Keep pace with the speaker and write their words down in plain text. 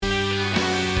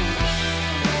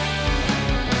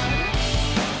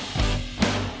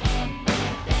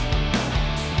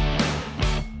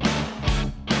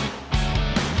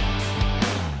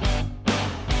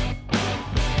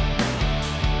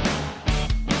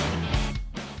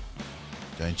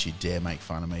Don't you dare make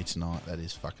fun of me tonight. That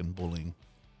is fucking bullying.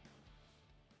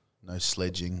 No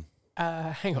sledging.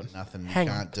 Hang on. Nothing. You Hang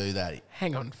can't do that.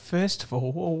 Hang on. First of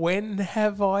all, when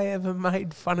have I ever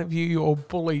made fun of you or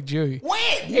bullied you?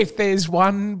 When? If there's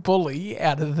one bully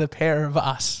out of the pair of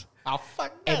us, Oh,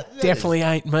 fuck it that. definitely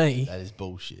ain't me. That is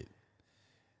bullshit.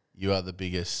 You are the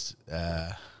biggest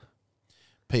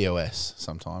POS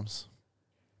sometimes.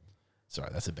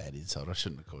 Sorry, that's a bad insult. I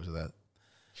shouldn't have called you that.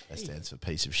 That stands for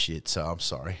piece of shit, so I'm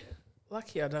sorry.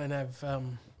 Lucky I don't have...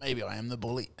 Maybe I am the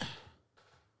bully.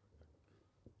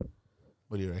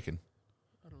 What do you reckon?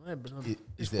 I don't know, but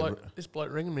this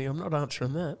bloke ringing me, I'm not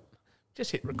answering that.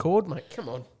 Just hit record, mate. Come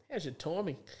on. How's your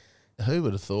timing? Who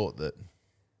would have thought that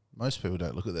most people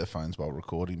don't look at their phones while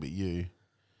recording, but you're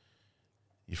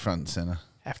front and centre.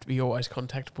 Have to be always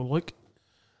contactable, Luke.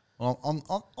 Well,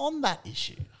 on that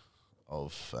issue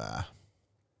of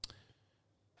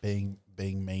being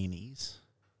meanies,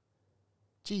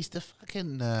 geez, the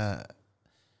fucking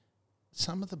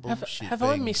some of the bullshit. Have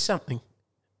I missed something?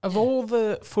 Of all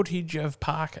the footage of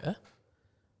Parker,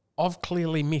 I've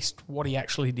clearly missed what he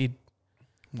actually did.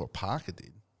 What Parker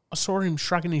did? I saw him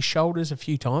shrugging his shoulders a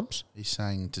few times. He's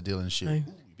saying to Dylan Shield, Hey.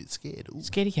 "Ooh, you're a bit scared. Ooh,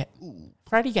 Scaredy cat. ooh,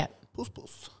 Frady cat.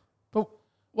 puss. But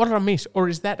what did I miss? Or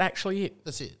is that actually it?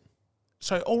 That's it.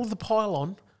 So all the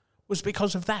pile-on was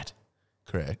because of that.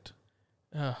 Correct.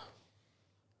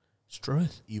 It's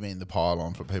truth. You mean the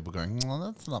pile-on for people going, well,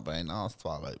 that's not very nice to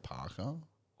about Parker.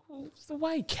 Well, the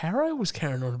way Caro was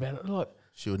carrying on about it, like,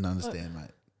 She wouldn't understand,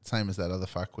 mate. Same as that other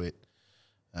fuckwit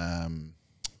on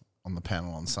the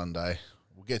panel on Sunday.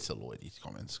 We'll get to Lloydie's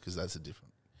comments because that's a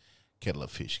different kettle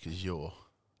of fish because you're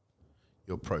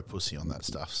pro-pussy on that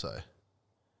stuff, so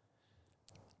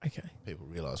okay. people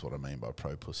realise what I mean by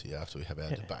pro-pussy after we have our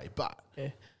debate. But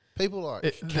Yeah. people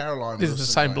like Caroline This is the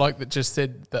Wilson same going, bloke that just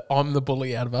said that I'm the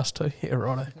bully out of us two. Yeah,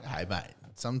 righto. hey, mate,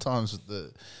 sometimes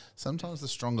the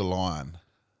stronger lion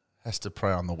has to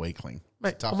prey on the weakling.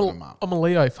 Mate, Toughen them up. I'm a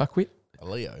Leo, fuckwit. A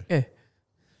Leo. Yeah.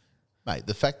 Mate,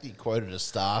 the fact that you quoted a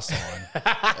star sign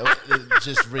it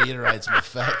just reiterates my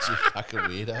fact, you fucking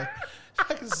weirdo.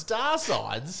 Fucking star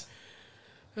signs.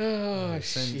 Oh,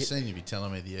 Soon you'll be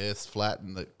telling me the Earth's flat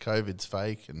and that COVID's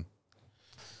fake and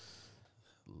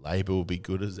Labor will be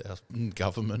good as our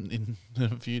government in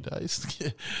a few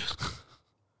days.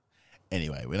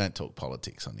 Anyway, we don't talk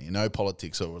politics on here. No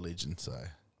politics or religion, so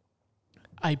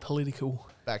Apolitical.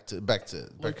 back to the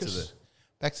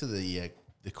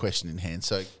question in hand.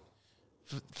 So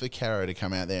for Caro to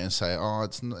come out there and say, "Oh,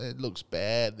 it looks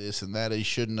bad, this and that. He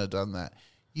shouldn't have done that,"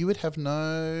 you would have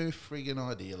no friggin'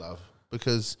 idea, love,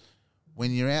 because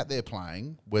when you're out there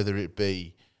playing, whether it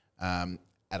be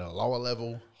at a lower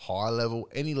level, high level,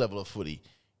 any level of footy,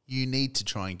 you need to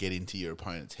try and get into your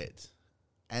opponent's heads,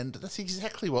 and that's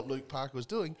exactly what Luke Parker was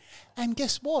doing. And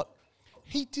guess what?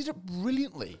 He did it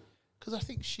brilliantly. Because I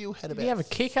think Shield had about he have a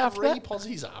kick after 3 that?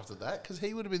 posies after that, because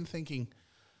he would have been thinking,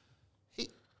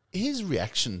 his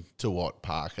reaction to what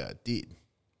Parker did,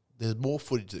 there's more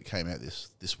footage that came out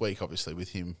this week, obviously, with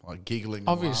him like giggling.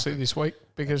 Obviously and this week,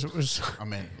 because it was... I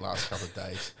mean, last couple of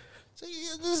days. So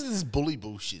yeah, this is this bully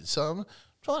bullshit. So I'm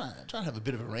trying to have a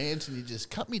bit of a rant, and you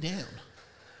just cut me down.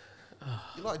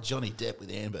 You're like Johnny Depp with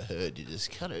Amber Heard. You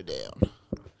just cut her down.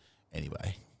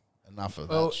 Anyway, enough of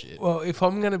that shit. Well, if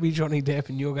I'm going to be Johnny Depp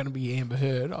and you're going to be Amber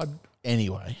Heard,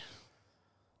 Anyway,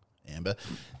 Amber,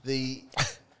 the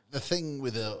thing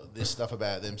with this stuff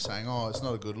about them saying, "Oh, it's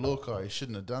not a good look. Oh, you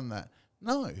shouldn't have done that."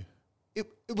 No, it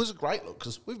was a great look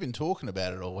because we've been talking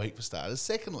about it all week for starters.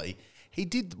 Secondly, he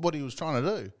did what he was trying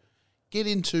to do. Get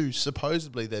into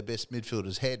supposedly their best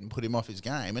midfielder's head and put him off his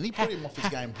game, and he put him off his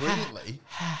game brilliantly.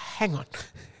 hang on.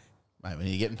 Mate, when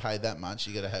you're getting paid that much,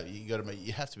 you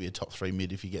have to be a top 3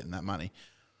 mid if you're getting that money.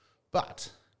 But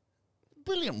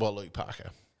brilliant, what Luke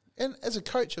Parker. And as a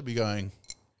coach, I'd be going.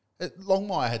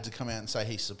 Longmire had to come out and say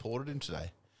he supported him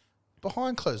today.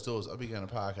 Behind closed doors, I'd be going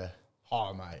to Parker.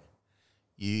 Hi, mate.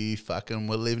 You fucking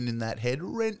were living in that head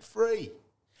rent free,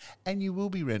 and you will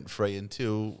be rent free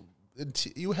until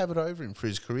you have it over him for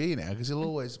his career now, because he'll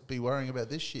always be worrying about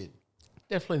this shit.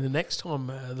 Definitely the next time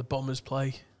the Bombers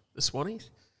play the Swannies.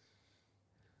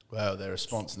 Well, their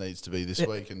response needs to be this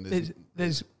week, and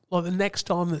There's like the next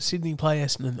time that Sydney play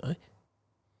Essendon, though,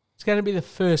 it's going to be the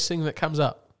first thing that comes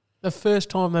up. The first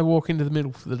time they walk into the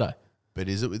middle for the day. But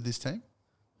is it with this team?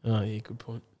 Oh, yeah, good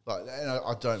point. Like, and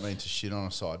I don't mean to shit on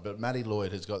a side, but Matty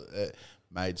Lloyd has got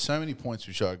made so many points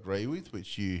which I agree with,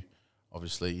 which you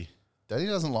obviously... Daddy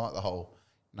doesn't like the whole,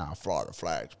 fly the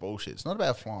flags bullshit. It's not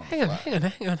about flying the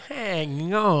flag.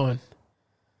 Hang on.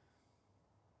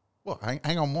 What?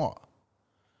 Hang on what?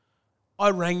 I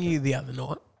rang you the other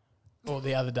night, or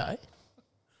the other day,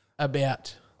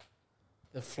 about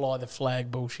the fly the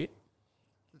flag bullshit,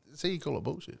 So you call it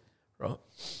bullshit. right?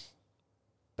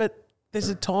 But there's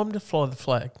a time to fly the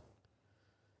flag.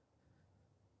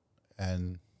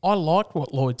 And, I liked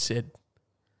what Lloyd said.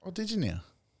 oh, did you now?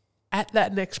 At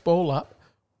that next ball up,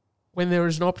 when there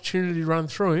was an opportunity to run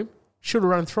through him, should have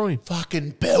run through him.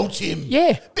 Fucking belt him.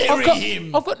 Yeah. Bury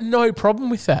him. I've got no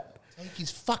problem with that. Take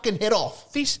his fucking head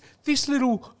off. This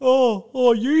little,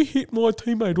 you hit my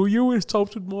teammate, or you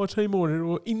insulted my teammate,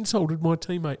 or insulted my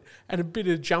teammate, and a bit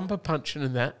of jumper punching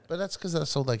and that. But that's because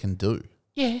that's all they can do.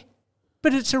 Yeah.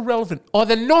 But it's irrelevant.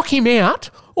 Either knock him out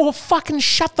or fucking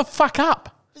shut the fuck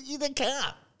up. They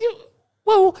can't.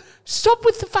 Well, stop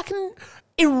with the fucking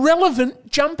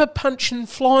irrelevant jumper punching,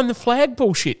 flying the flag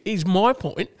bullshit, is my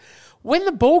point. When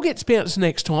the ball gets bounced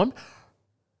next time,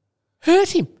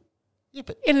 hurt him Yeah,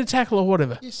 but in a tackle or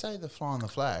whatever. you say the fly on the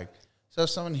flag. So if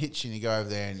someone hits you and you go over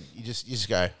there and you just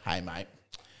go, hey, mate,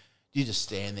 you just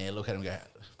stand there, look at him and go,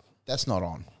 that's not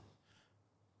on.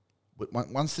 But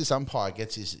once this umpire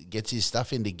gets his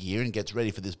stuff into gear and gets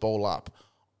ready for this ball up,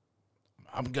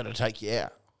 I'm going to take you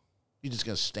out. You're just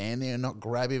going to stand there and not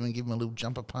grab him and give him a little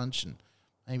jumper punch and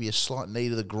maybe a slight knee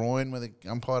to the groin where the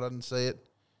umpire doesn't see it.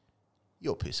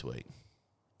 You're piss weak.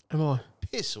 Am I?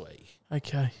 Piss weak.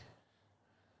 Okay.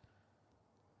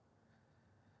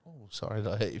 Oh, sorry,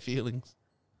 did I hurt your feelings?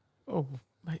 Oh,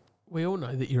 mate, we all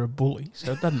know that you're a bully,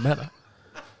 so it doesn't matter.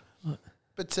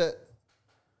 But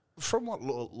from what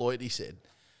Lloydie said,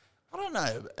 I don't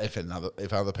know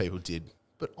if other people did,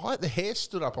 but the hair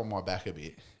stood up on my back a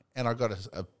bit, and I got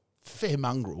a fair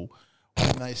mongrel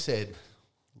when they said,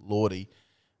 Lloydie,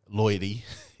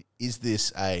 is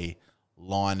this a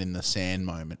line in the sand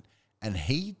moment? And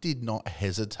he did not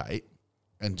hesitate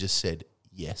and just said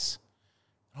yes.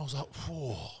 And I was like,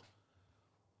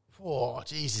 whoa,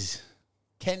 Jesus.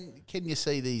 Can you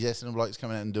see these Essendon blokes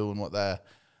coming out and doing what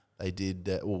they did,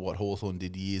 or what Hawthorn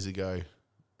did years ago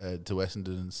to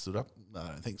Essendon and stood up? No, I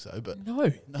don't think so. But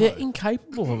No, they're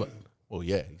incapable of it. well,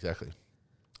 yeah, exactly.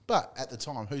 But at the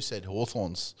time, who said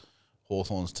Hawthorn's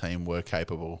team were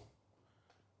capable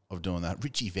of doing that?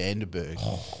 Richie Vandenberg.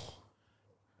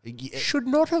 Should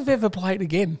not have ever played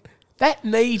again. That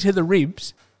knee to the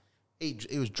ribs. He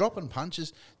was dropping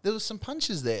punches. There was some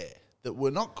punches there that were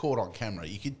not caught on camera.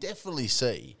 You could definitely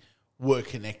see were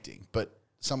connecting, but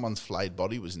someone's flayed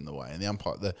body was in the way, and the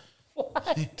umpire,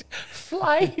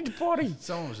 Flayed body.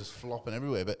 someone was just flopping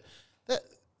everywhere. But that,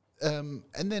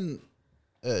 and then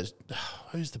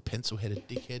who's the pencil-headed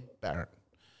dickhead?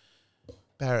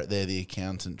 Barrett there, the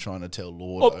accountant, trying to tell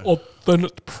Lordo. Then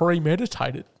it's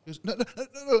premeditated. He goes, no,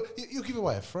 you'll give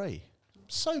away a free.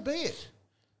 So be it.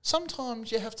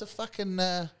 Sometimes you have to fucking...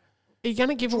 Are you going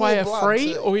to give Draw away a blood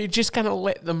free, to- or are you just going to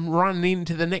let them run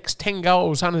into the next 10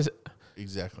 goals?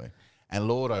 Exactly. And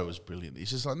Lordo was brilliant. He's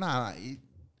just like, no,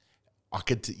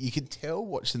 you could tell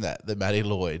watching that Matty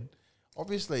Lloyd,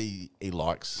 obviously he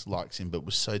likes him, but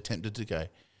was so tempted to go,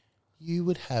 you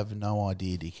would have no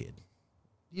idea, dickhead.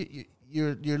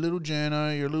 You're a little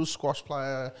journo, you're a little squash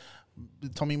player,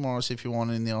 Tommy Morris if you want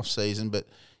in the off-season, but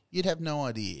you'd have no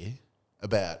idea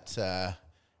about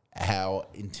how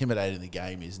intimidating the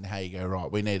game is and how you go, right,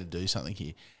 we need to do something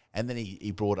here. And then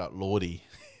he brought up Lloydie.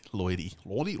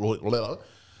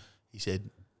 He said,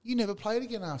 you never played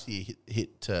again after you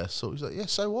hit Saul. He's like, yeah,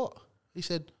 so what? He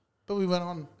said, but we went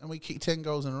on and we kicked 10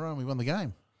 goals in a row and we won the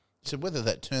game. He said, whether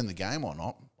that turned the game or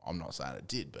not, I'm not saying it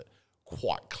did, but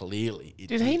quite clearly it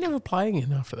did. Did he never play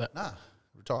again after that? Nah,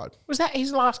 retired. Was that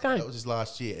his last game? That was his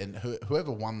last year. And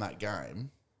whoever won that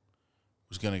game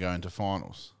was going to go into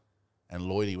finals. And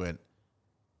Lloydie went,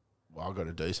 well, I've got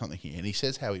to do something here. And he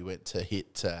says how he went to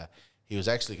hit, he was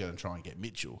actually going to try and get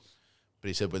Mitchell. But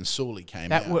he said when Sawley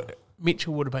came out...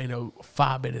 Mitchell would have been a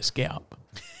far better scout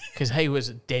because he was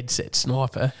a dead set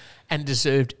sniper and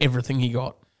deserved everything he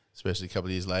got. Especially a couple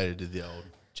of years later, did the old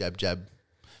jab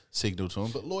signal to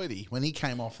him. But Lloydie, when he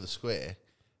came off the square,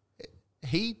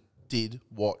 he did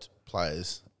what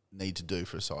players need to do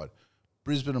for a side.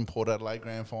 Brisbane and Port Adelaide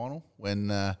grand final when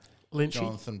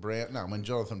Jonathan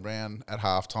Brown at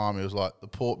halftime, he was like, the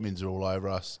Port Mins are all over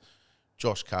us.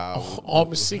 Josh Carr.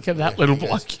 I'm sick of that little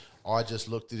bloke. I just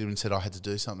looked at him and said I had to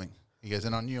do something. He goes,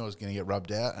 and I knew I was going to get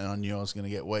rubbed out and I knew I was going to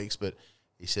get weeks, but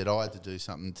he said I had to do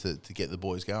something to get the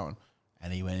boys going.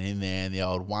 And he went in there and the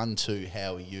old 1-2,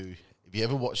 how are you? If you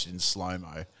ever watched it in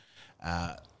slow-mo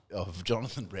of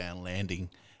Jonathan Brown landing,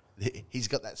 he's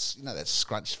got that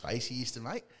scrunched face he used to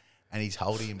make, and he's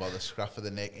holding him by the scruff of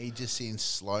the neck. He just see in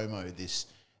slow-mo this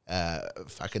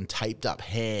fucking taped up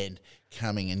hand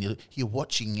coming, and you're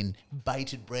watching in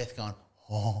bated breath going,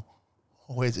 oh,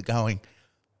 where's it going?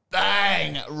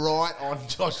 bang, right on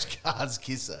Josh Card's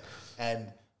kisser.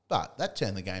 But that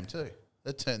turned the game too.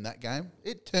 That turned that game.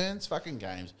 It turns fucking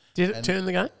games. Did it turn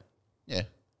the game? Yeah.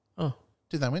 Oh.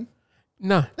 Did they win?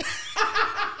 No.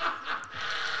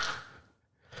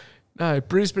 No,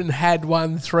 Brisbane had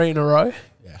won 3 in a row.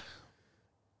 Yeah.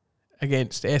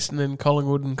 Against Essendon,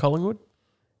 Collingwood.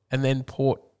 And then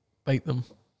Port beat them.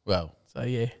 Well, So,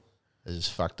 yeah. it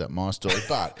just fucked up my story.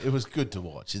 But it was good to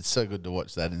watch. It's so good to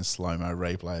watch that in slow-mo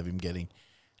replay of him getting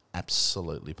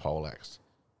absolutely poleaxed.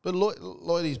 But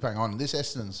Lloydie's bang on. This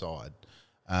Essendon side,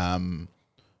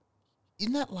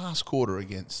 in that last quarter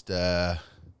against,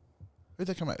 who'd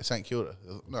they come out? St Kilda?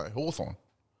 No, Hawthorn.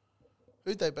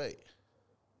 Who'd they beat?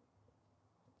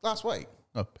 Last week.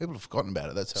 No, people have forgotten about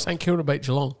it. That's how. St Kilda beat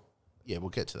Geelong. Yeah, we'll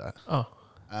get to that. Oh.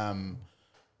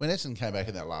 When Essendon came back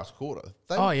in that last quarter,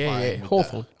 they Oh, were yeah, playing yeah. with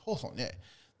Hawthorn. Hawthorn, yeah.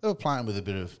 They were playing with a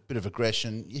bit of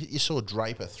aggression. You saw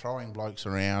Draper throwing blokes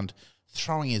around,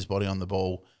 throwing his body on the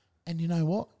ball, and you know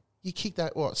what? You kicked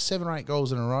that 7 or 8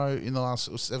 goals in a row in the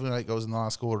last 7 or 8 goals in the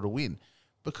last quarter to win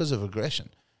because of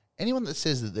aggression. Anyone that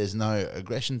says that there's no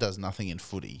aggression does nothing in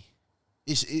footy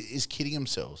is kidding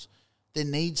themselves. There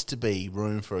needs to be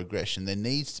room for aggression. There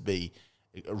needs to be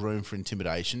a room for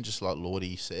intimidation, just like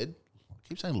Lloydie said. I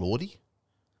keep saying Lloydie.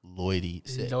 Lloydie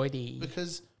said. Lloydie.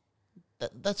 Because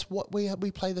that's what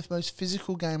we play the most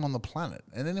physical game on the planet,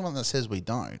 and anyone that says we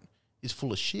don't is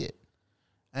full of shit.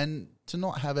 And to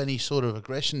not have any sort of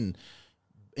aggression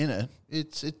in it,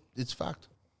 it's fucked.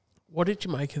 What did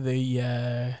you make of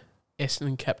the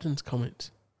Essendon captain's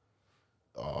comments?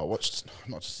 Oh, I watched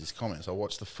not just his comments. I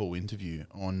watched the full interview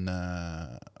on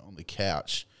the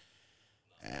couch.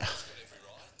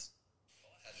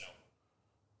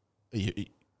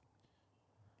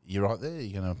 You're right there.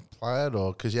 You're going to play it,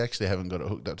 or because you actually haven't got it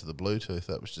hooked up to the Bluetooth,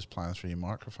 that was just playing through your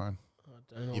microphone.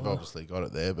 I don't know. You've obviously got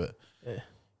it there, but Yeah.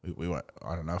 we won't.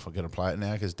 I don't know if I'm going to play it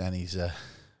now because Danny's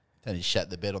shat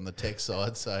the bed on the tech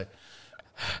side. So,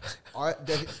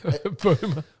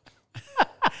 Boomer.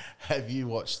 have you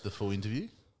watched the full interview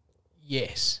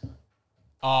Yes.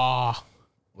 Ah.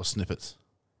 or snippets?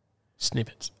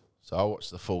 Snippets. So I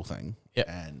watched the full thing, Yep.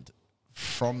 and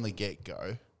from the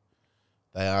get-go,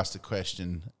 they asked a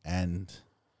question, and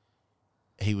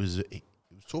he was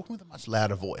talking with a much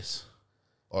louder voice.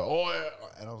 Like, oh, yeah.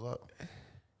 And I was like,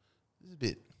 this is a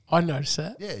bit... I noticed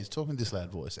that. Yeah, he's talking this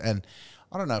loud voice. And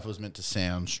I don't know if it was meant to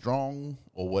sound strong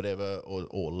or whatever,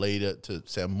 or leader, to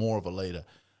sound more of a leader,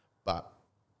 but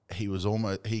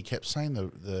he kept saying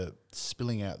the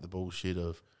spilling out the bullshit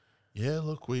of, yeah,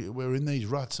 look, we're in these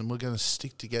ruts and we're going to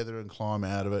stick together and climb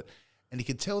out of it. And you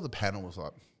could tell the panel was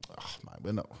like, oh,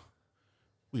 mate,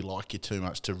 we like you too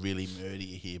much to really murder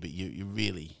you here, but you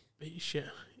really... Sure.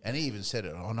 And he even said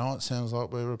it, I know it sounds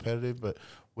like we're repetitive, but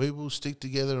we will stick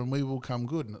together and we will come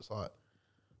good. And it's like,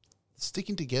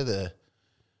 sticking together,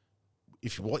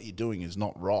 if what you're doing is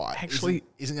not right, Actually,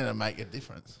 isn't going to make a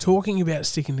difference. Talking about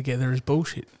sticking together is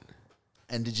bullshit.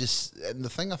 And the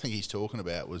thing I think he's talking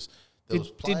about was there was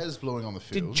players blowing on the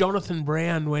field. Did Jonathan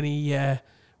Brown, when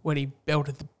he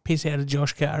belted the piss out of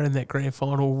Josh Carr in that grand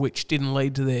final, which didn't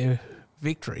lead to their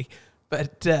victory,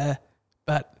 but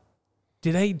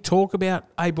did he talk about,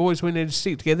 hey boys, we need to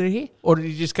stick together here, or did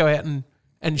he just go out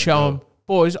and show them,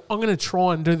 boys, I'm going to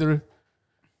try and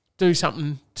do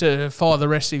something to fire the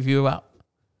rest of you up?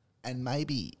 And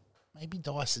maybe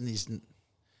Dyson isn't.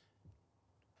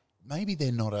 Maybe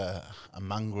they're not a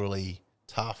mongrelly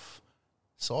tough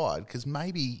side, because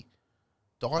maybe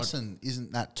Dyson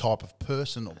isn't that type of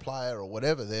person or player or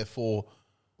whatever. Therefore,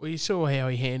 well, you saw how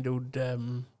he handled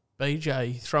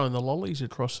BJ throwing the lollies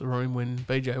across the room when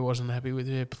BJ wasn't happy with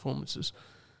their performances.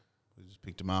 we just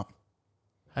picked him up.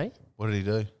 Hey? What did he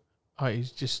do? Oh,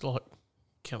 he's just like,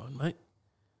 come on, mate.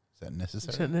 Is that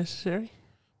necessary? Is that necessary?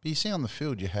 But you see on the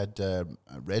field, you had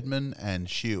Redmond and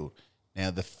Shield.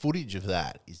 Now, the footage of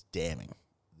that is damning.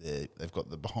 They've got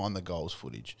the behind the goals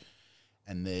footage.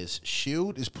 And there's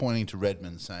Shield is pointing to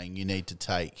Redmond saying, you need to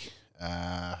take, who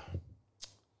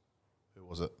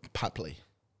was it? Papley.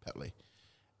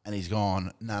 And he's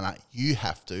gone, no, you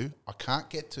have to. I can't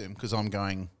get to him because I'm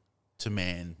going to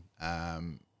man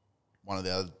one of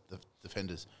the other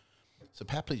defenders. So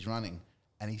Papley's running,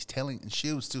 and he's telling, and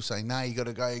Shield's still saying, no, you got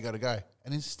to go.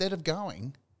 And instead of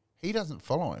going, he doesn't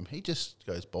follow him. He just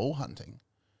goes ball hunting,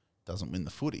 doesn't win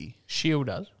the footy. Shield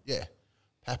does. Yeah.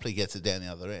 Papley gets it down the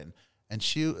other end.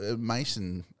 And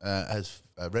Mason has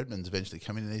Redmond's eventually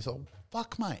come in, and he's like,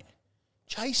 fuck, mate.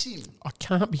 Chase him. I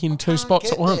can't be in two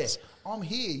spots at once. There. I'm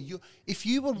here. If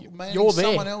you were manning You're there.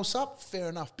 someone else up, fair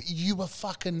enough. But you were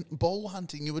fucking ball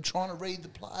hunting. You were trying to read the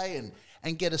play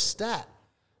and get a stat.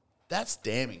 That's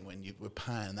damning when you were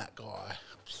paying that guy.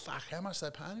 Fuck, how much they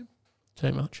paying him?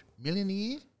 Too much. $1 million a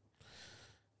year?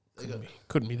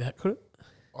 Couldn't be that, could it?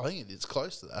 I think it's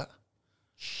close to that.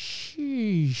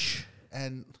 Sheesh.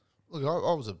 And look,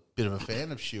 I was a bit of a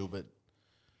fan of Shield, but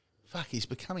fuck, he's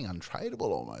becoming untradeable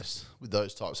almost with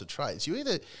those types of trades. He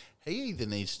either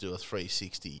needs to do a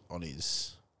 360 on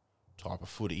his type of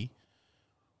footy,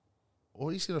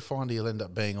 or he's going to find he'll end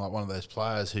up being like one of those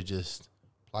players who just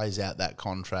plays out that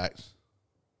contract,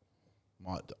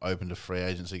 might open to free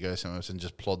agency, go somewhere else, and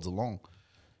just plods along.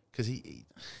 Because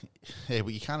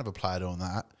but you can't have a player doing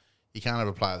that. You can't have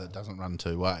a player that doesn't run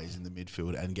two ways in the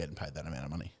midfield and getting paid that amount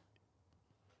of money.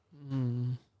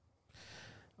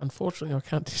 Unfortunately, I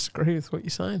can't disagree with what you're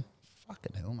saying.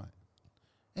 Fucking hell, mate.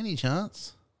 Any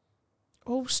chance?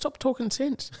 Oh, stop talking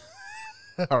sense.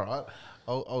 All right,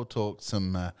 I'll talk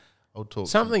some. I'll talk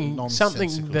something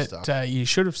that stuff. You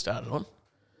should have started on.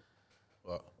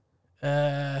 What?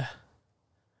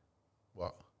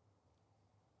 What?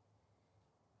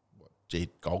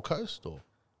 Gold Coast or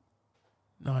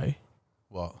No,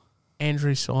 what?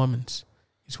 Andrew Simons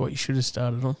is what you should have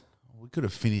started on. We could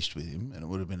have finished with him, and it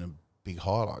would have been a big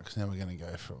highlight. Because now we're going to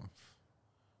go from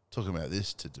talking about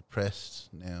this to depressed.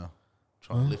 Now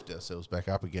trying to lift ourselves back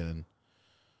up again and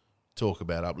talk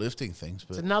about uplifting things.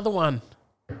 But It's another one.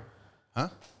 Huh?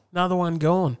 Another one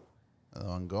gone. Another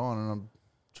one gone, and I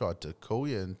tried to call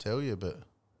you and tell you, but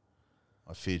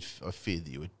I feared that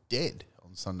you were dead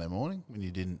on Sunday morning when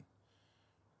you didn't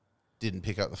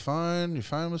pick up the phone. Your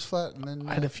phone was flat, and then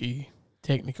I had a few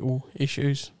technical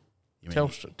issues. you mean-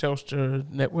 Telstra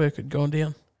network had gone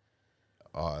down.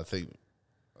 I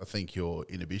think your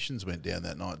inhibitions went down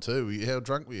that night too. How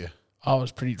drunk were you? I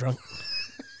was pretty drunk.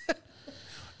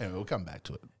 Anyway, we'll come back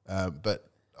to it.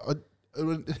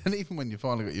 And even when you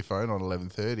finally got your phone on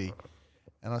 11:30,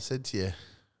 and I said to you,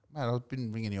 mate, I've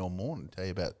been ringing you all morning to tell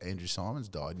you about Andrew Simons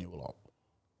died, and you were like,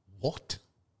 what?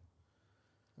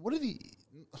 What are the...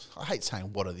 I hate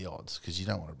saying what are the odds, because you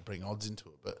don't want to bring odds into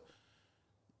it, but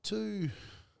two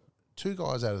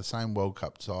guys out of the same World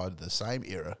Cup side, the same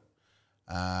era,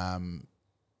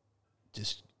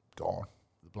 just gone,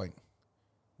 the blink.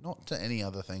 Not to any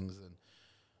other things than...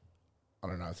 I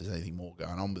don't know if there's anything more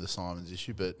going on with the Simons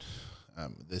issue, but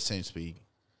there seems to be...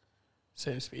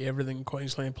 Seems to be everything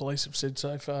Queensland Police have said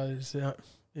so far is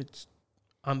it's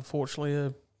unfortunately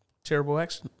a terrible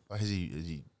accident. Has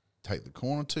he take the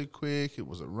corner too quick?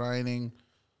 Was it raining?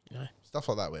 No. Stuff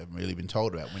like that we haven't really been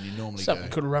told about when you normally Something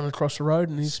go... could have run across the road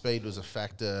and His speed was a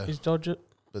factor, he's dodged it.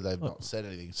 but they've not said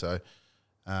anything. So,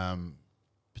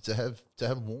 but to have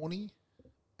Warney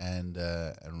and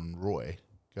Roy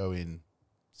go in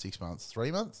 6 months,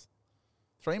 3 months?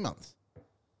 3 months.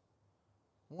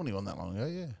 Warney won that long ago,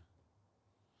 yeah.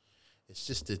 It's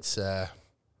just as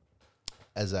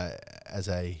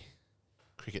a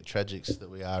cricket tragics that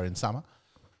we are in summer,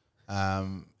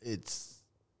 it's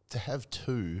to have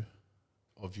two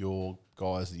of your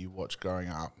guys that you watch growing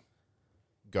up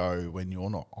go when you're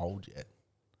not old yet.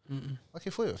 Mm-mm. Like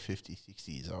if we were 50,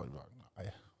 60 years old,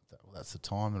 like, that's the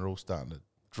time they're all starting to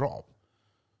drop.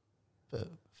 But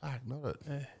fuck, not it.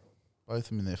 Yeah. Both of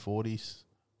them in their 40s.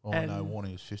 Oh, no,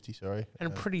 Warney was 50, sorry.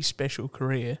 And a pretty special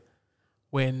career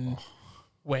when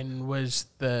was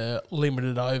the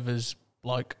limited overs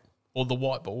bloke or the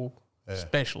white ball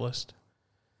specialist.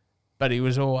 But he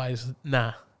was always,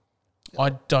 I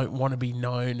don't want to be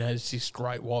known as this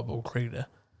great white ball cricketer.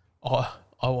 I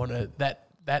want to,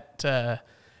 that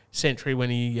century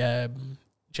when he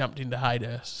jumped into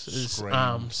Haydar's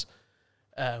arms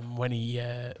when he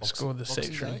scored the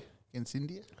section. Against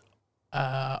India?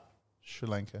 Sri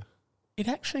Lanka. It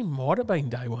actually might have been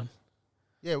day one.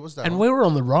 Yeah, it was that And one. we were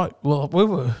on the road. Well, we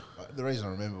were. The reason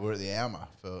I remember, we were at the Alma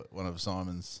for one of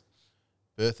Simon's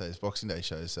birthdays, Boxing Day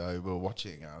show, so we were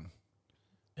watching it going,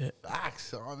 fuck,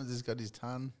 Simons has got his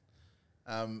ton.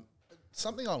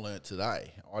 Something I learnt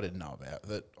today, I didn't know about,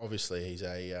 that obviously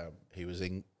he was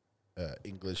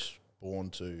English,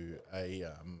 born to a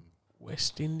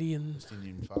West Indian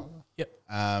father. Yep.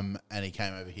 And he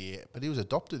came over here, but he was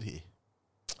adopted here.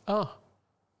 Oh.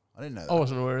 I didn't know that. I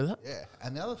wasn't aware of that. Yeah,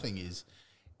 and the other thing is,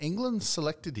 England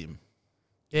selected him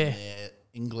Yeah. in their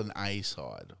England A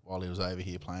side while he was over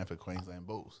here playing for Queensland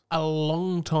Bulls. A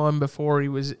long time before he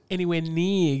was anywhere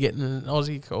near getting an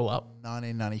Aussie call up.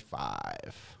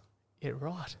 1995. Yeah,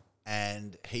 right.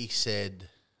 And he said...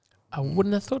 I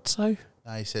wouldn't have thought so.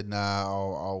 No, he said, no,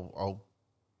 I'll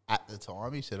at the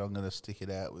time, he said, I'm going to stick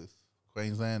it out with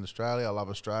Queensland, Australia. I love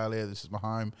Australia. This is my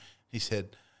home. He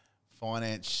said,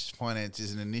 finance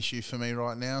isn't an issue for me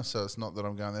right now, so it's not that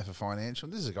I'm going there for financial.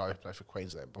 This is a guy who played for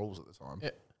Queensland Bulls at the time.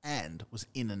 Yeah. and was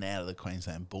in and out of the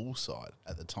Queensland Bulls side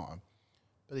at the time.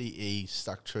 But he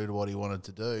stuck true to what he wanted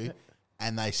to do.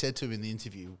 And they said to him in the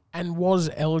interview... And was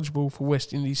eligible for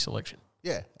West Indies selection.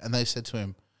 Yeah, and they said to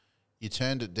him, you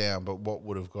turned it down, but what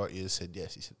would have got you? He said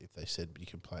yes. He said, if they said you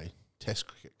can play Test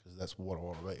cricket, because that's what I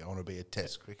want to be. I want to be a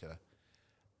Test cricketer.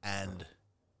 And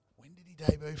when did he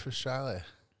debut for Australia?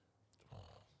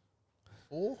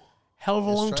 4? Hell of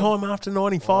a long time after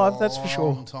 95, that's for sure.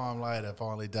 A long time later,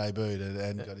 finally debuted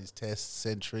and got his Test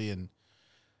century, and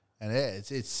yeah,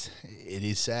 it is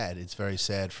sad. It's very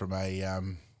sad from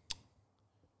a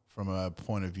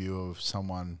point of view of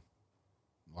someone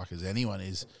like as anyone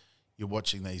is. You're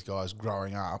watching these guys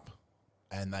growing up,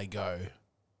 and they go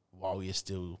while you're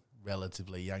still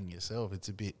relatively young yourself. It's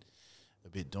a bit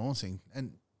daunting.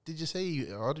 And did you see?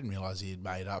 I didn't realise he had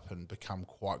made up and become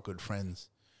quite good friends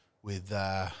with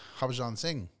Harbhajan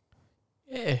Singh.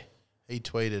 Yeah. He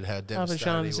tweeted how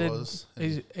devastated he was.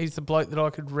 He's the bloke that I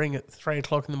could ring at 3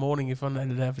 o'clock in the morning if I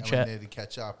needed to have a chat. We needed to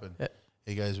catch up. And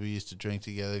he goes, we used to drink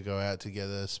together, go out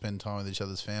together, spend time with each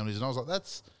other's families. And I was like,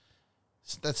 that's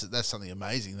something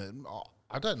amazing. That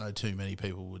I don't know too many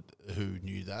people who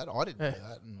knew that. I didn't know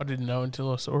that. And I didn't know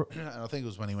until I saw it. and I think it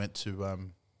was when he went to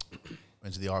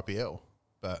the IPL.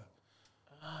 But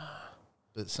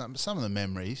some of the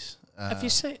memories... Have you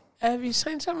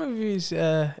seen some of his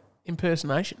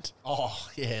impersonations? Oh,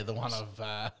 yeah, the one of...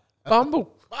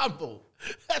 Bumble.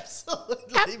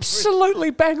 Absolutely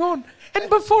bang on. And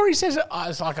before he says it, I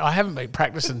was like, I haven't been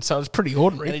practicing, so it's pretty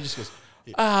ordinary. And he just goes...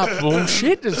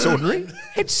 Bullshit, it's ordinary.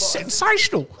 It's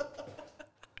sensational.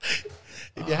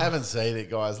 If you haven't seen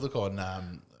it, guys, look on...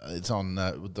 it's on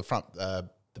the front... the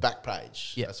back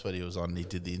page. Yep. That's what he was on. He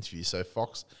did the interview. So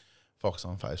Fox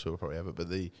on Facebook will probably have it. But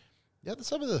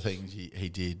some of the things he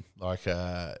did, like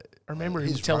I remember him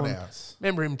his telling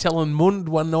runouts. Mund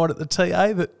one night at the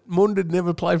TA that Mund had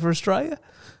never played for Australia.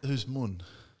 Who's Mund?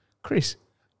 Chris.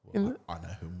 I know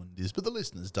who Mund is, but the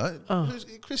listeners don't. Oh.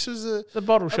 Chris was the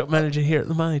bottle shop manager here at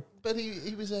the Maid. But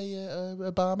he was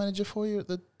a bar manager for you at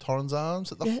the Torrens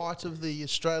Arms at the height of the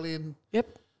Australian.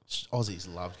 Yep. Aussies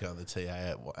loved going to the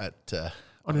TA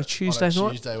on a Tuesday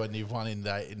night. Tuesday when you've won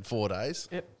in 4 days.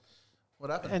 Yep. What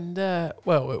happened? And, it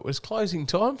was closing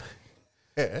time.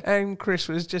 Yeah. And Chris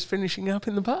was just finishing up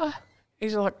in the bar.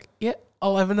 He's like, yeah,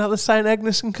 I'll have another St.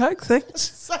 Agnes and Coke, thanks.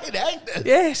 St. Agnes?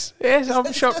 Yes.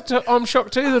 I'm shocked. I'm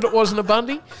shocked too that it wasn't a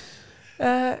Bundy.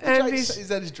 Is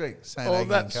that his drink? St.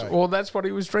 Agnes and Coke? Well, that's what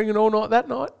he was drinking all night that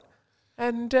night.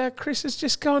 And Chris has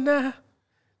just gone, nah,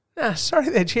 sorry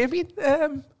there, champion.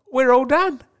 We're all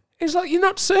done. He's like, you're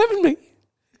not serving me.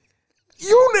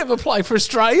 You'll never play for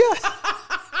Australia.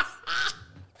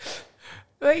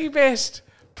 The best,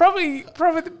 probably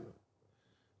the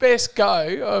best go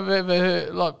I've ever heard,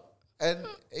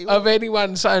 of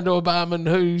anyone saying to a barman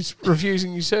who's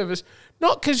refusing your service,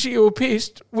 not because you were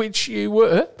pissed, which you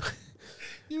were.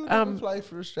 You would never play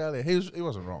for Australia. He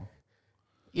wasn't wrong.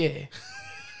 Yeah.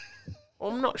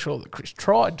 Well, I'm not sure that Chris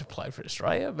tried to play for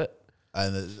Australia, but...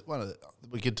 And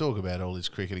we could talk about all his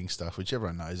cricketing stuff, which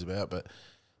everyone knows about, but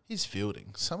his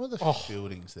fielding, some of the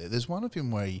fieldings there. There's one of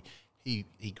him where he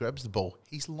grabs the ball.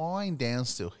 He's lying down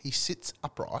still. He sits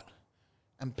upright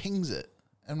and pings it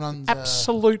and runs...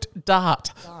 Absolute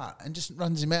dart. And just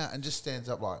runs him out and just stands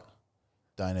up like,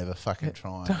 don't ever fucking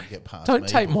try and get past me. Don't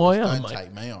take my arm, Don't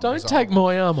take me on. Don't take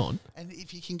my arm on. And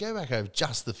if you can go back over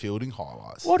just the fielding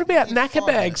highlights... What about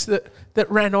Knackerbags that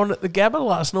ran on at the Gabba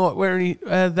last night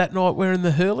wearing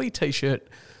the Hurley T-shirt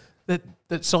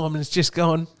that Simon's just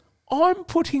gone... I'm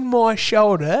putting my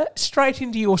shoulder straight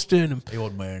into your sternum. He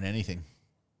wasn't wearing anything.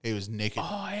 He was naked.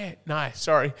 Oh, yeah. No,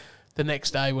 sorry. The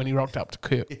next day when he rocked up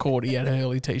to court, he had a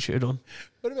Hurley T-shirt on.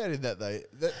 What about in that, though?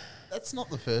 That's not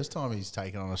the first time he's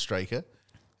taken on a streaker.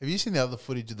 Have you seen the other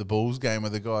footage of the Bulls game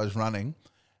where the guy's running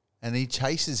and he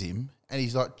chases him and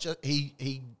he's like,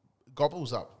 he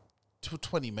gobbles up to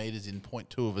 20 metres in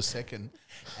 0.2 of a second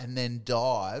and then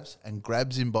dives and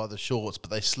grabs him by the shorts, but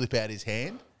they slip out his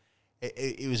hand?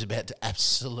 He was about to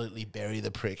absolutely bury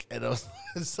the prick. And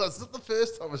so it's not the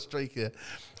first time a streaker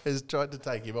has tried to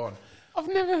take him on. I've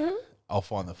never heard. I'll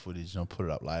find the footage and I'll put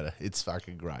it up later. It's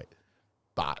fucking great.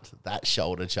 But that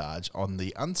shoulder charge on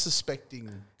the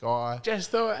unsuspecting guy... Just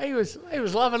thought he was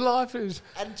loving life.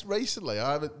 And recently,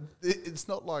 it's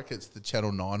not like it's the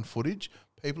Channel 9 footage.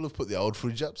 People have put the old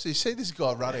footage up. So you see this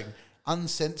guy running...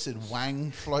 uncensored wang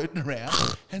floating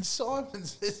around, and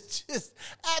Simons has just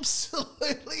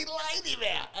absolutely laid him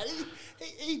out. And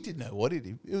he didn't know what hit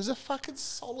him. It was a fucking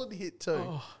solid hit too.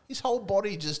 Oh. His whole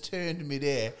body just turned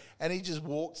midair, and he just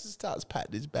walks and starts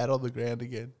patting his bat on the ground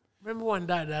again. Remember one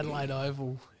day at Adelaide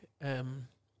Oval,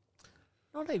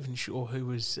 not even sure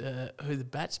who the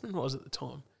batsman was at the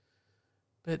time,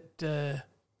 but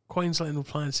Queensland were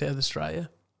playing South Australia,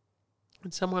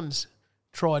 and someone's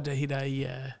tried to hit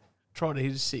a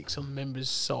six on the members'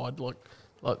 side, like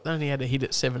they only had to hit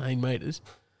it 17 metres,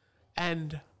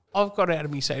 and I've got out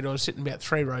of me seat. I was sitting about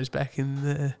 3 rows back in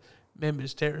the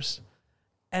members' terrace,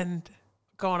 and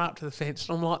gone up to the fence,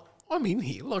 and I'm like, I'm in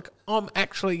here. Like, I'm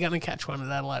actually going to catch one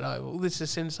at Adelaide Oval. This is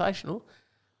sensational.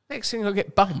 Next thing, I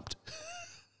get bumped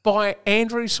by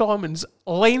Andrew Simons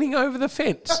leaning over the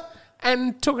fence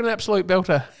and took an absolute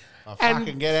belter. Oh,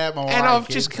 fucking get out my way, and I've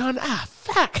kid. just gone,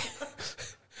 fuck.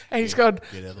 And he's gone,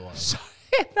 Get out of the way.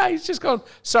 no, he's just gone,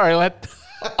 sorry, lad.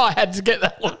 I had to get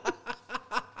that one.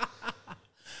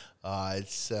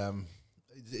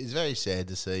 It's very sad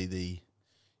to see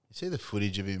the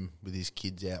footage of him with his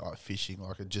kids out like fishing,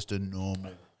 like just a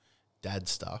normal dad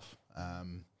stuff.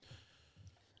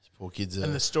 These poor kids are.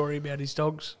 And the story about his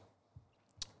dogs.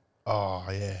 Oh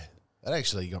yeah, that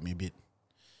actually got me a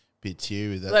bit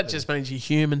teary. That just means you're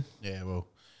human. Yeah, well,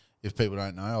 if people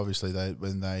don't know, obviously the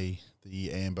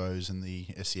Ambos and the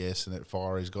SES and that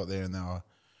Fireys got there and they were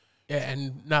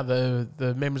and no,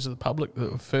 the members of the public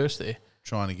that were first there.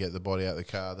 trying to get the body out of the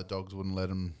car, the dogs wouldn't let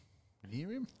them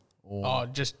near him. Or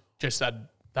Just that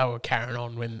they were carrying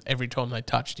on when every time they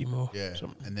touched him or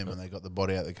something. And then when they got the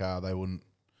body out of the car, they wouldn't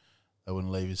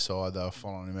leave his side. They were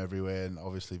following him everywhere, and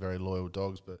obviously very loyal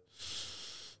dogs. But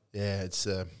yeah, it's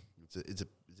a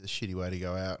shitty way to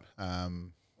go out.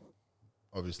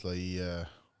 Obviously a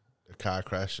car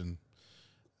crash, and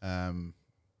I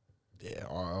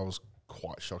was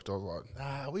quite shocked. I was like,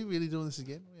 are we really doing this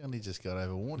again? We only just got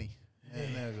over Warnie,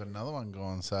 and now we've got another one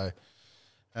gone. So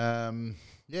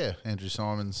Andrew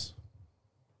Simons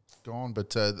gone,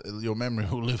 but your memory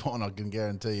will live on, I can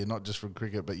guarantee you, not just from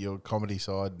cricket, but your comedy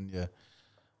side and your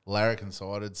larrikin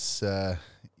side. It's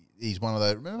he's one of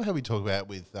those. Remember how we talk about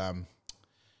with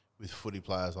footy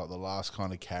players, like the last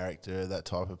kind of character, that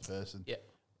type of person? Yeah.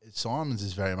 Simons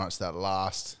is very much that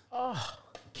last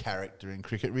character in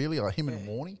cricket, really, like him and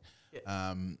Warnie.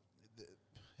 Yeah.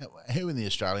 Who in the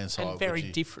Australian side? And very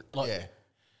different,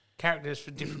 characters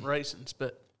for different reasons,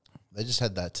 but they just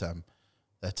had that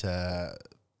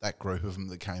group of them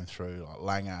that came through,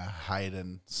 like Langer,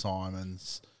 Hayden,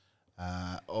 Simons,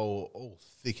 all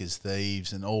thick as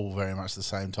thieves, and all very much the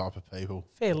same type of people.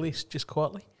 fair list, just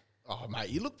quietly. Oh mate,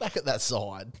 you look back at that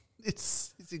side,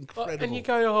 it's incredible. And you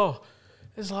go,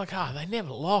 it's like, they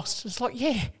never lost. It's like,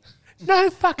 no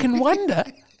fucking wonder.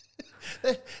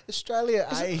 Australia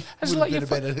It's would like have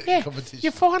been a better competition. you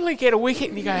finally get a wicket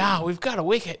and you go, we've got a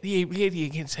wicket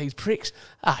against these pricks.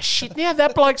 Shit, now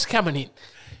that bloke's coming in.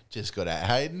 Just got out.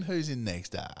 Hayden, who's in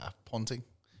next? Ponting.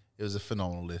 It was a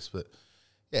phenomenal list, but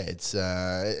yeah, it's.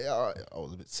 I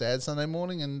was a bit sad Sunday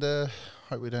morning, and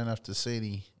hope we don't have to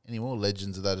see any more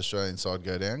legends of that Australian side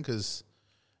go down, because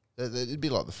it'd be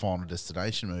like the Final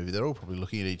Destination movie. They're all probably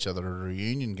looking at each other at a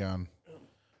reunion, going,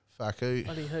 "Fuck who?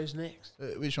 Buddy, who's next?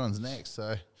 Which one's next?"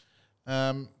 So,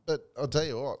 but I'll tell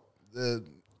you what.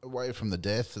 Away from the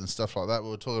death and stuff like that, we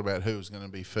were talking about who was going to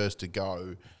be first to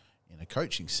go. In a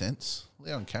coaching sense,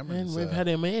 Leon Cameron. And we've had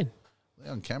our man.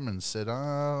 Leon Cameron said,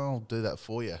 I'll do that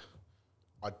for you.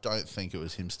 I don't think it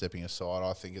was him stepping aside.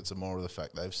 I think it's more of the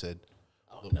fact they've said,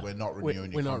 look, we're not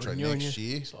renewing your contract next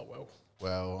year. He's like,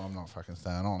 well, I'm not fucking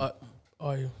staying on.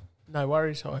 No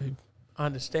worries. I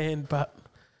understand, but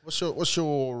What's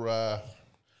your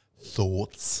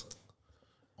thoughts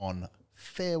on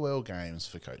farewell games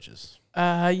for coaches?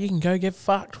 you can go get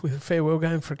fucked with a farewell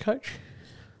game for a coach.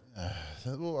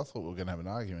 Well, I thought we were going to have an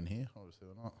argument here. Obviously,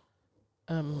 we're not.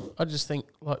 I just think,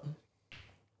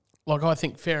 I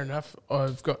think fair enough.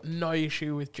 I've got no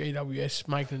issue with GWS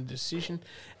making a decision.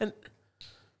 And the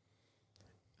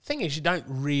thing is, you don't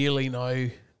really know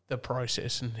the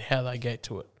process and how they get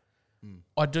to it.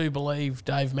 I do believe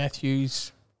Dave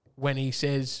Matthews when he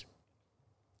says,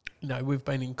 we've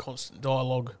been in constant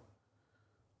dialogue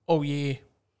all year,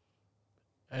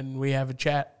 and we have a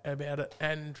chat about it.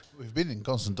 And we've been in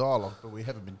constant dialogue, but we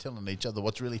haven't been telling each other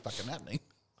what's really fucking happening.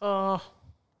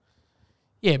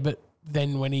 Yeah, but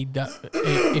then when he does,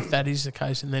 if that is the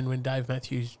case, and then when Dave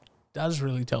Matthews does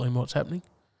really tell him what's happening,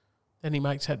 then he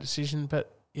makes that decision.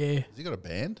 But yeah, has he got a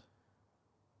band?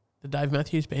 The Dave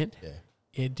Matthews band.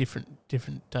 Yeah, different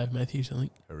Dave Matthews, I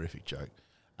think. Horrific joke.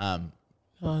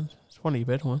 It's one of your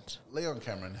better ones. Leon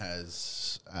Cameron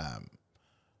has.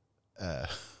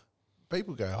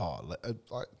 People go,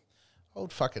 like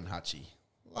old fucking Hutchie.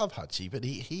 Love Hutchie, but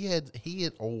he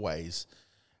had always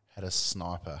had a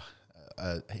sniper.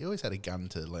 He always had a gun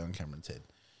to Leon Cameron's head.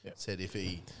 Yep. Said if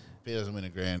he he doesn't win a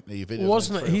grand, if he doesn't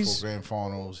Wasn't win it 3 or 4 his- grand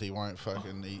finals, he won't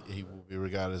fucking. He will be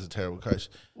regarded as a terrible coach.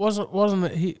 Wasn't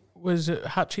it? Was it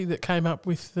Hutchie that came up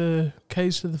with the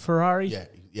keys to the Ferrari? Yeah.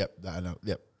 Yep. No.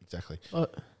 Yep. Exactly. Uh,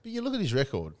 But you look at his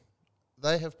record.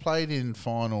 They have played in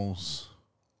finals.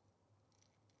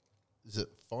 Is it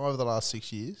 5 of the last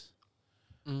 6 years?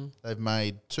 They've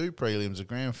made 2 prelims, a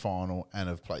grand final, and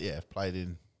have played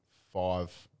in the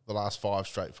last 5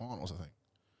 straight finals, I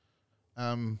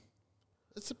think.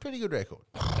 It's a pretty good record.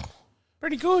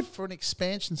 Pretty good. For an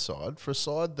expansion side, for a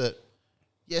side that,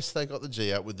 yes, they got the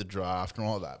G out with the draft and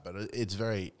all that, but it's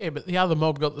very... Yeah, but the other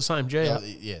mob got the same G up.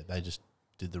 Yeah, they just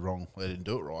did the wrong... They didn't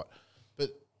do it right.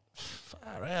 But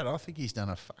far out, I think he's done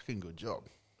a fucking good job.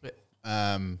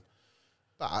 Yeah.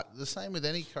 But the same with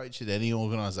any coach at any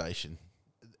organisation.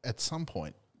 At some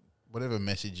point, whatever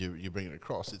message you're bringing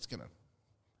across, it's gonna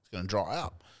dry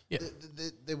up. Yeah.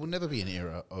 There will never be an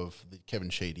era of the Kevin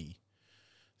Sheedy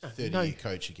 30-year No.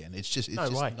 coach again. It's just No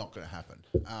way. not going to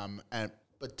happen.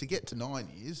 But to get to 9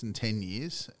 years and 10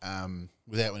 years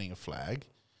without winning a flag,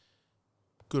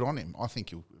 good on him. I think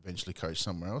he'll eventually coach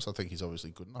somewhere else. I think he's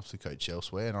obviously good enough to coach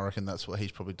elsewhere, and I reckon that's what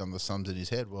he's probably done the sums in his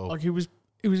head. Well, Like he was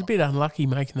a bit unlucky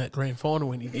making that grand final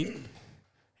when he did,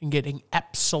 and getting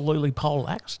absolutely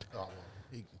poleaxed.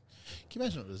 can you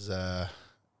imagine it was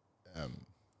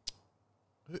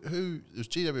who it was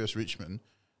GWS Richmond?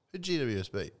 Who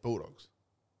GWS beat? Bulldogs.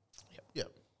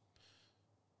 Yep.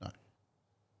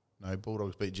 No,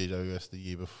 Bulldogs beat GWS the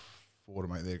year before to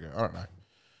make their grade. I don't know.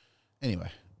 Anyway,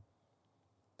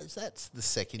 that's the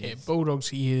second. Yeah, Bulldogs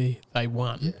the year they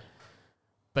won,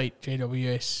 beat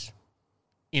GWS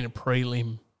in a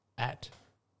prelim at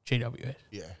GWS.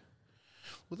 Yeah.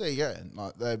 Well, there you go. And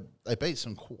like they beat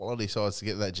some quality sides to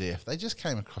get that GF. They just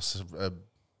came across a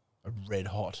red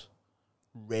hot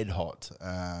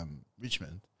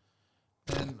Richmond,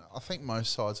 and I think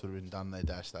most sides would have been done their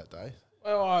dash that day.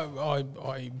 Well,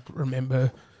 I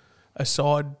remember a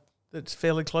side that's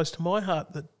fairly close to my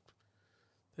heart that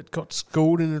got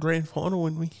schooled in the grand final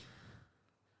when we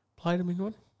played them in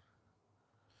one.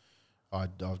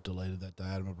 I've deleted that day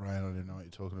out of my brain. I didn't know what you're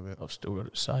talking about. I've still got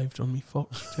it saved on me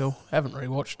Fox still. Haven't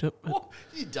rewatched it, but What?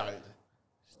 You don't.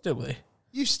 still there.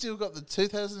 You've still got the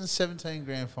 2017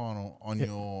 grand final on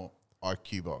your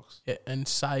IQ box. Yeah, and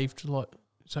saved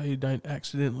so you don't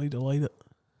accidentally delete it.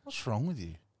 What's wrong with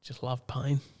you? Just love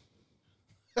pain.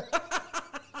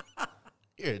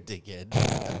 You're a dickhead.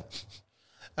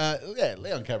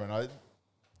 Leon Cameron.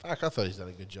 I thought he's done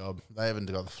a good job. They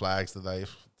haven't got the flags that they've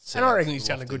set And I out reckon to he's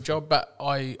done a lofty. good job, but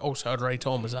I also agree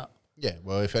time was up. Yeah,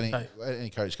 well, if any Hey. any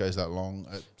coach goes that long,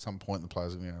 at some point the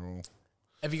players are going to go,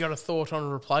 Have you got a thought on a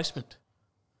replacement?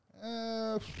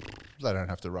 they don't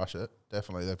have to rush it.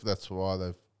 Definitely. That's why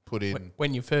they've put in...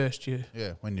 When you're first, you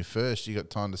when you're first, you got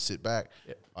time to sit back.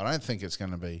 Yep. I don't think it's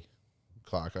going to be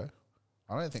Clarko.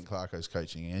 I don't think Clarko's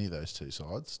coaching any of those two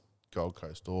sides, Gold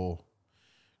Coast or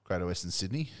Greater Western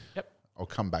Sydney. Yep. I'll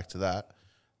come back to that.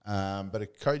 But a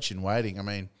coach in waiting, I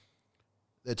mean,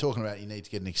 they're talking about you need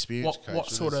to get an experienced coach. what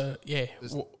So sort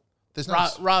there's- of There's no...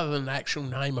 rather than the actual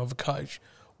name of a coach,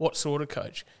 what sort of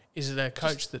coach? Is it a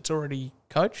coach that's already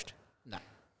coached? No,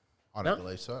 I don't No?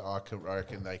 believe so. I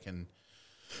reckon they can...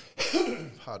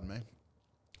 Pardon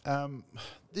me.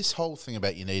 This whole thing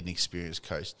about you need an experienced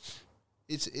coach,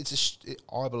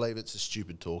 I believe it's a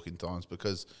stupid talk in times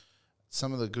because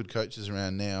some of the good coaches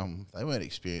around now, they weren't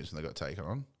experienced when they got taken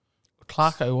on.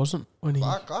 Clarko wasn't when he.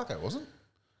 Clarko wasn't.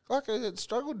 Clarko had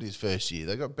struggled in his first year.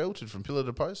 They got belted from pillar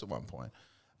to post at one point.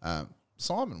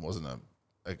 Simon wasn't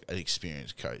an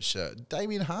experienced coach.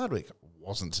 Damien Hardwick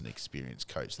wasn't an experienced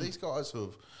coach. These guys who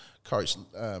have coached...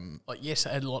 Yes, they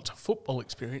had lots of football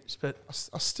experience, but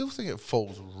I still think it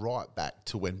falls right back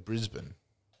to when Brisbane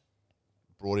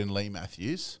brought in Lee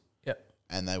Matthews yep.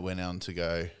 and they went on to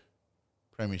go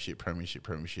premiership,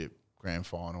 grand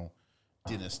final,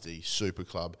 dynasty, super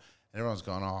club. And everyone's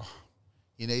gone, oh,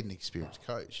 you need an experienced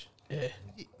coach. Yeah.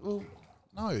 Well,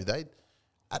 no,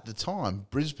 at the time,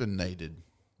 Brisbane needed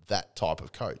that type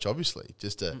of coach, obviously.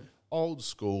 Just a old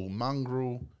school,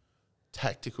 mongrel,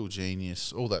 tactical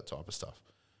genius, all that type of stuff.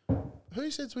 Who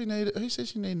says you need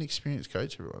an experienced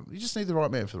coach, everyone? You just need the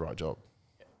right man for the right job.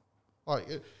 Like,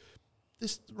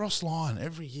 this Ross Lyon,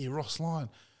 every year, Ross Lyon.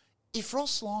 If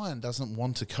Ross Lyon doesn't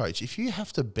want to coach, if you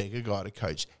have to beg a guy to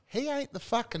coach, he ain't the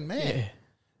fucking man. Yeah.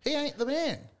 He ain't the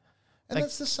man. And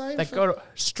that's the same They for... got to,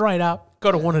 straight up,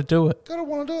 got to want to do it. Got to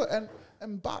want to do it.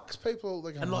 And Bucks, people,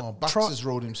 they're going, And, like, oh, Bucks try- has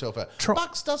ruled himself out. try-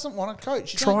 Bucks doesn't want to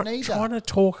coach. You don't need Trying that.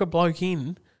 to talk a bloke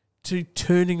in to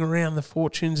turning around the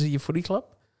fortunes of your footy club?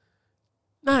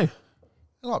 No.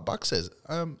 And like Buck says,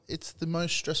 it's the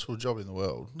most stressful job in the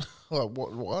world. Like,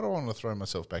 why do I want to throw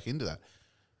myself back into that?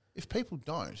 If people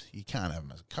don't, you can't have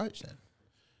them as a coach then.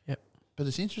 Yep. But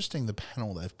it's interesting the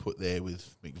panel they've put there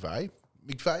with McVeigh.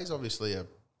 McVeigh's obviously an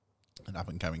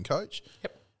up-and-coming coach.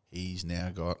 Yep. He's now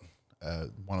got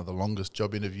one of the longest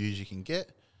job interviews you can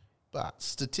get. But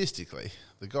statistically,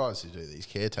 the guys who do these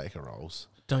caretaker roles,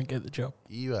 Don't get the job.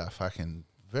 you are fucking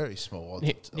very small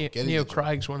odds of getting Neil the job.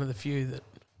 Craig's one of the few that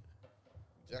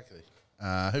Exactly.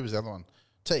 Who was the other one?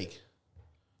 Teague.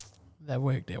 that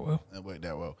worked out well. That worked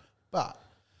out well. But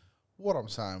what I'm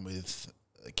saying with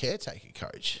a caretaker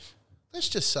coach, let's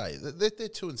just say that they're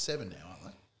 2-7 now,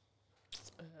 aren't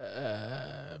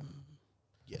they?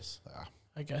 Yes, they are.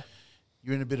 Okay.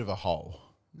 You're in a bit of a hole.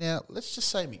 Now, let's just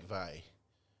say McVeigh,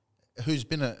 who's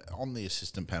been on the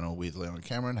assistant panel with Leon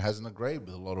Cameron, hasn't agreed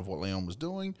with a lot of what Leon was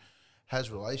doing, has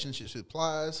relationships with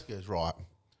players, goes, right,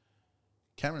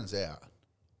 Cameron's out.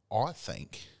 I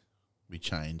think we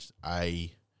changed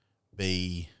A,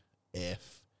 B,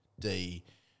 F, D.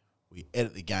 We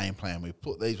edit the game plan. We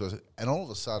put these words, and all of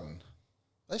a sudden,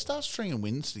 they start stringing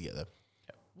wins together.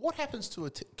 Yep. What happens to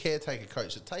a caretaker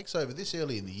coach that takes over this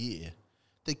early in the year,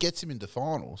 that gets him into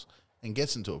finals and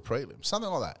gets into a prelim, something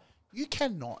like that? You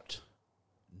cannot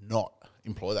not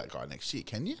employ that guy next year,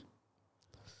 can you?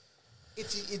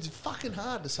 It's fucking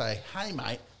hard to say, hey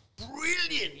mate,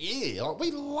 brilliant year. Like,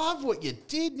 we love what you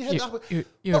did. You're But great.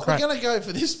 we're going to go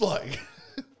for this bloke.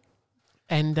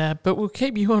 And but we'll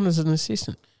keep you on as an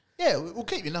assistant. Yeah, we'll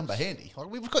keep your number handy.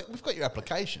 Like, we've got your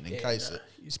application in case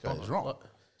it spot goes on. wrong.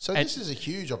 So And- this is a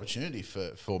huge opportunity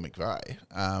for McVeigh.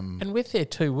 And with their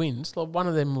 2 wins, like one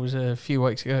of them was a few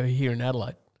weeks ago here in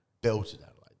Adelaide, Belted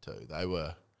Adelaide too. They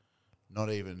were not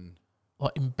even...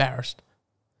 like embarrassed.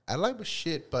 Adelaide was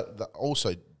shit, but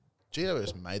also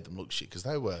GWS made them look shit because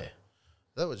they were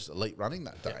just elite running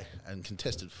that day and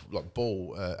contested like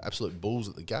absolute bulls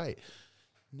at the gate.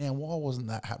 Now, why wasn't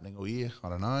that happening all year? I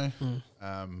don't know.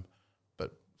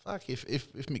 But fuck, if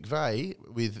McVeigh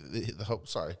with the help,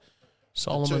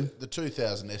 Solomon. the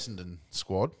 2000 Essendon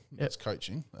squad that's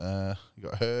coaching, you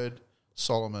got Hurd,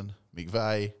 Solomon,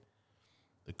 McVeigh.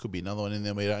 There could be another one in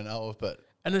there we don't know of, but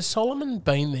And has Solomon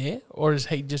been there, or has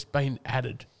he just been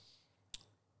added?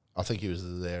 I think he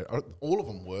was there. All of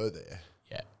them were there.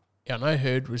 Yeah. I know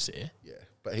Hurd was there. Yeah,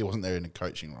 but he wasn't there in a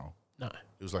coaching role. No.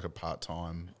 It was like a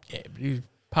part-time Yeah, but he was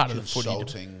part of the footy.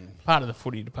 consulting. Part of the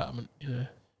footy department. You know.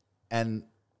 And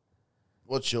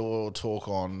what's your talk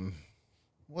on?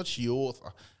 What's your?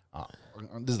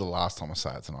 This is the last time I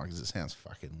say it tonight because it sounds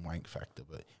fucking wank factor.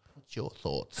 But what's your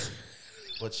thoughts?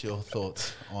 What's your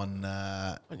thoughts on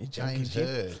James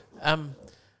Hurd?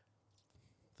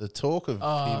 The talk of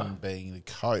him being the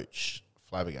coach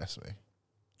flabbergasted me.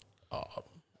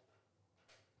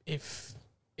 If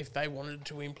they wanted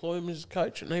to employ him as a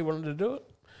coach and he wanted to do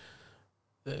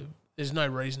it, there's no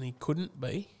reason he couldn't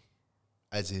be.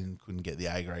 As in, couldn't get the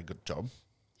A-grade good job.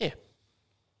 Yeah.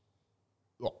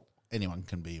 Well, anyone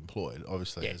can be employed,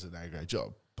 obviously, as an A-grade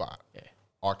job. But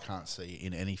I can't see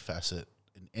in any facet,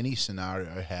 in any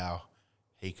scenario, how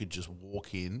he could just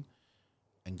walk in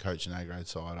and coach an A-grade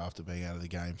side after being out of the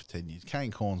game for 10 years.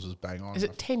 Kane Corns was bang on. Is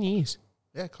it 10 years?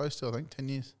 Yeah, close to, I think, 10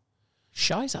 years.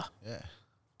 Shizer. Yeah.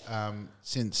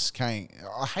 Since Kane,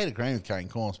 I hate agreeing with Kane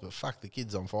Corns, but fuck, the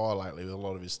kid's on fire lately with a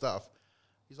lot of his stuff.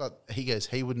 He goes,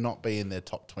 he would not be in their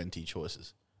top 20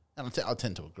 choices. And I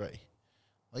tend to agree.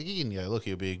 Like, you can go, look,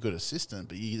 he'll be a good assistant,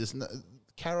 but there's no,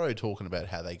 Caro talking about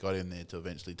how they got him there to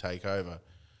eventually take over.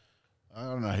 I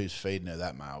don't know who's feeding her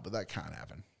that mail, but that can't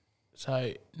happen.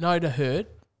 So, no to Hurd.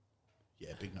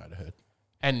 Yeah, big no to Hurd.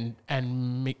 And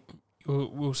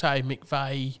we'll say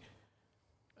McVeigh,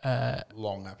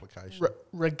 Long application.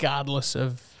 regardless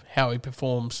of how he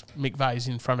performs, McVeigh's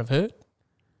in front of Hurd.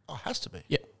 Oh, has to be.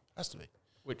 Yep. Has to be.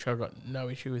 Which I've got no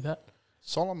issue with that.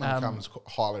 Solomon comes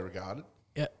highly regarded.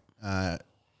 Yeah.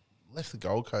 Left the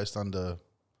Gold Coast under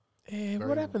Yeah,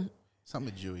 what happened?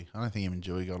 something with Dewey. I don't think him and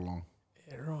Dewey got along.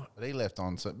 Yeah, right. But he left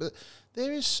on. But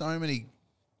there is so many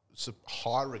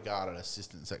high regarded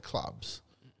assistants at clubs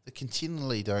that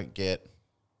continually don't get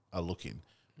a look in.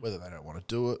 Whether they don't want to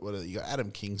do it, whether you got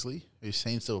Adam Kingsley, who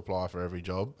seems to apply for every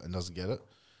job and doesn't get it.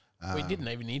 We didn't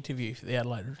even interview for the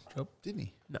Adelaide job. Didn't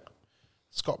he? No.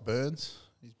 Scott Burns,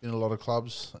 he's been in a lot of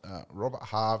clubs. Robert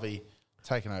Harvey,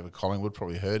 taken over Collingwood,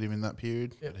 probably heard him in that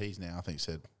period. Yep. But he's now, I think,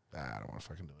 said, I don't want to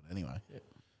fucking do it anyway. Yep.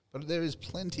 But there is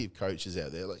plenty of coaches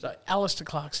out there. Like, So, Alistair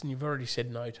Clarkson, you've already said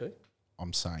no to.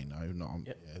 I'm saying no.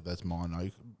 Yep. Yeah, that's my no.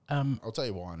 I'll tell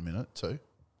you why in a minute too.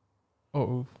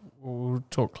 We'll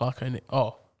talk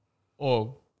Clarko.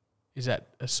 Or is that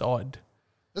aside?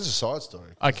 That's a side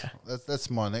story. Okay. That's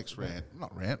my next rant.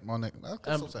 Not rant. My next. No,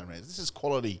 I'm saying rant. This is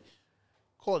quality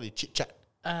chit chat.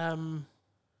 Don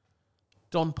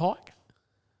Pike.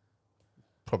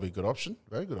 Probably a good option.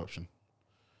 Very good option.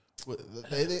 Well,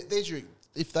 there's your.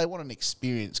 If they want an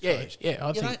experienced coach, I you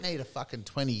think don't need a fucking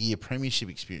 20-year premiership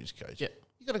experienced coach. Yeah.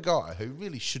 You got a guy who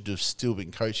really should have still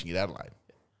been coaching at Adelaide.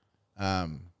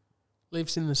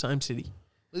 lives in the same city.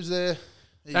 Lives there.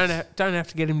 Don't have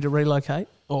to get him to relocate,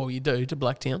 or you do to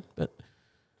Blacktown, but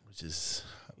Which is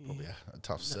probably a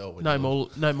tough sell. When no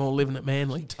you're more living at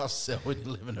Manly. tough sell when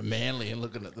you're living in Manly and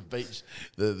looking at the beach,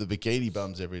 the bikini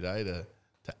bums every day to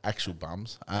actual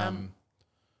bums.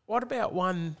 What about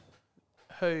one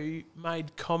who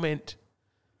made comment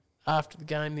after the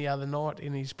game the other night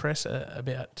in his presser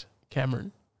about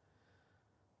Cameron?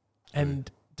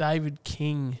 And David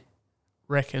King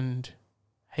reckoned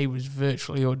he was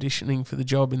virtually auditioning for the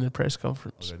job in the press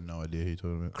conference. I've got no idea who you're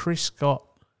talking about. Chris Scott.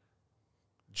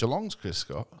 Geelong's Chris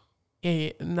Scott.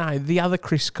 Yeah, no, the other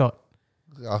Chris Scott.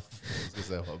 I was going to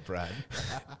say, what, Brad?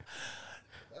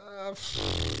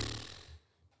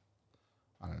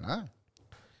 I don't know.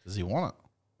 Does he want it?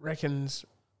 Reckons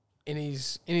in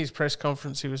his press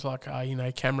conference he was like,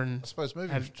 Cameron I suppose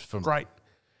moving had from great.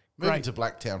 to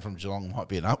Blacktown from Geelong might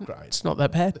be an upgrade. It's not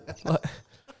that bad.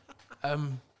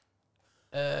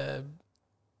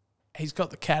 He's got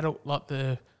the cattle, like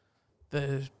the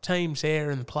team's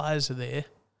there and the players are there.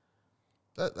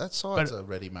 That side's a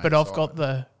ready-made But I've side. got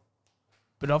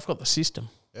the system.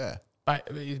 Yeah.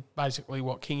 Basically,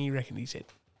 what Kingy reckoned he said.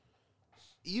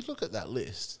 You look at that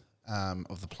list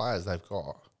of the players they've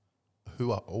got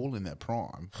who are all in their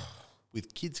prime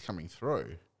with kids coming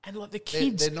through. And like the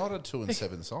kids, They're not a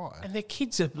 2-7 side. and their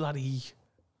kids are bloody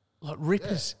like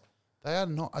rippers. They are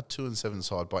not a 2-7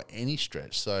 side by any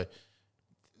stretch. So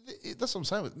that's what I'm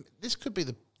saying. This could be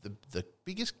the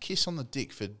biggest kiss on the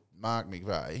dick for Mark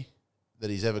McVeigh that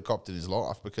he's ever copped in his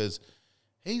life, because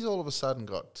he's all of a sudden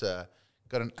got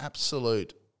an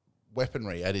absolute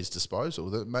weaponry at his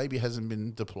disposal that maybe hasn't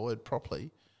been deployed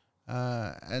properly.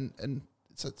 And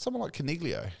it's someone like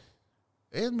Caniglio.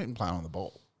 He hasn't been playing on the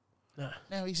ball. No.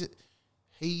 Now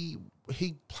he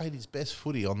played his best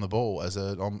footy on the ball as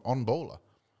an on-baller.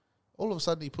 All of a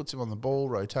sudden he puts him on the ball,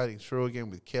 rotating through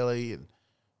again with Kelly, and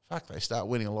they start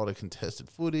winning a lot of contested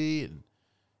footy. And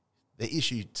the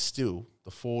issue still,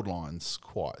 the forward line's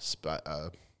quite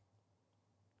sparse.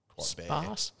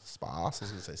 Sparse. I was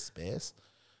going to say sparse.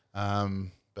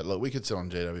 But look, we could sit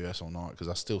on GWS all night because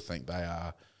I still think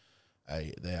they're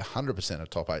 100% a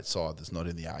top 8 side that's not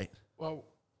in the 8. Well,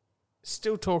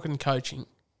 still talking coaching.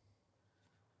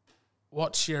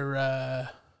 What's your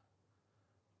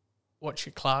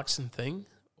Clarkson thing,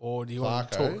 or do you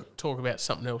want to talk about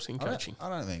something else in coaching? I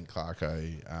don't think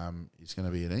Clarko is going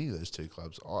to be in any of those two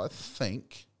clubs. I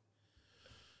think.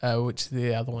 Which is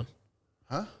the other one?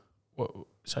 Huh?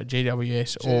 So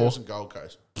GWS GWS and Gold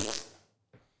Coast.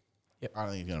 Yep. I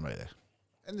don't think he's going to be there.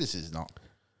 And this is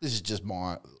just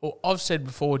my... Well, I've said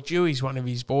before, Dewey's one of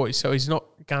his boys, so he's not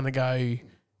going to go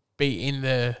be in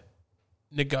the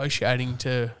negotiating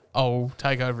to,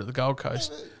 take over at the Gold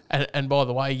Coast. And by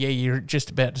the way, you're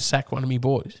just about to sack one of me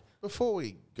boys. Before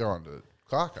we go on to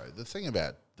Clarko, the thing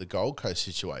about the Gold Coast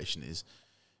situation is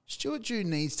Stuart Dew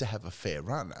needs to have a fair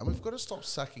run, and we've got to stop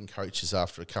sacking coaches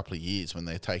after a couple of years when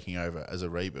they're taking over as a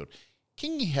rebuild.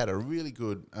 Kingy had a really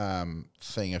good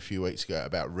thing a few weeks ago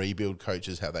about rebuild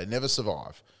coaches, how they never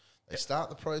survive. They start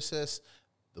the process,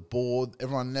 the board,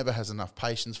 everyone never has enough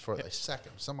patience for it. They sack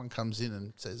them. Someone comes in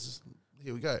and says,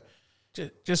 here we go.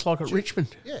 Just like at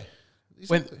Richmond. Yeah.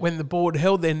 Exactly. When the board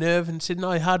held their nerve and said,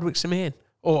 no, Hardwick's the man.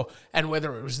 And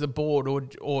whether it was the board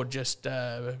or just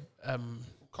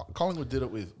Collingwood did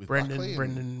it with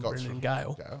Brendan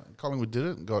Gale. Collingwood did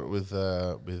it and got it with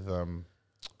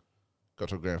got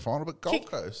to a grand final, but Gold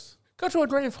Coast got to a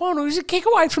grand final. He's a kick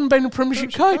away from being a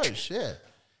premiership coach. Yeah.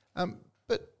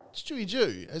 But Stewie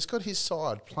Dew has got his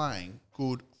side playing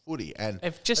good footy, and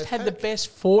they've just had the best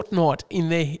fortnight in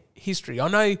their history. I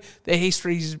know their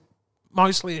history's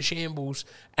mostly a shambles,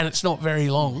 and it's not very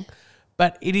long,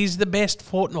 but it is the best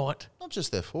fortnight. Not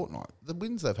just their fortnight. The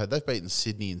wins they've had, they've beaten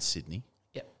Sydney in Sydney.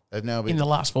 Yep. They've now beaten in the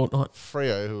last fortnight.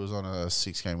 Freo, who was on a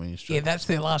 6-game winning streak. Yeah, that's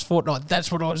their last fortnight.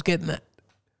 That's what I was getting at.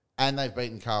 And they've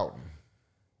beaten Carlton,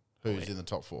 who's in the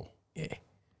top 4. Yeah.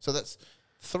 So that's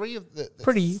three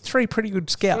pretty good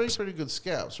scouts. 3 pretty good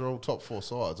scouts are all top 4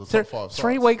 sides or top 5 sides.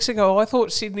 3 weeks ago, I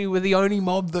thought Sydney were the only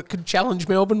mob that could challenge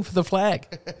Melbourne for the flag.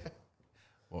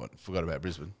 What? Forgot about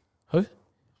Brisbane. Who?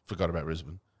 Forgot about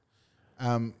Brisbane.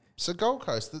 So Gold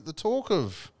Coast, the talk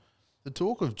of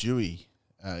Dewey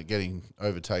getting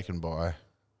overtaken by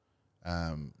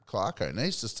Clarko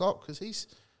needs to stop because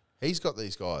he's got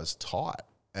these guys tight,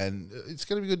 and it's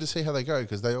going to be good to see how they go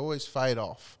because they always fade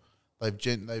off. They've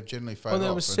generally faded off. Well,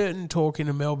 there was certain talk in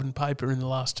a Melbourne paper in the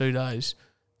last 2 days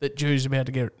that Drew's about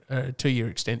to get a 2-year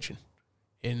extension,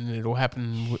 and it'll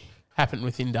happen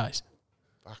within days.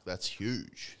 Fuck, that's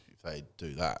huge if they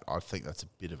do that. I think that's a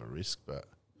bit of a risk, but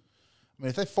I mean,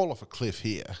 if they fall off a cliff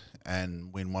here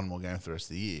and win one more game for the rest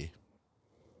of the year,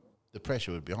 the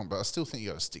pressure would be on. But I still think you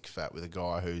got to stick fat with a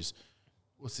guy who's,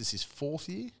 what's this, his 4th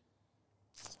year?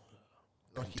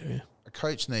 Like a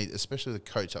coach especially the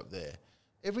coach up there.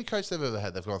 Every coach they've ever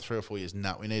had, they've gone 3 or 4 years.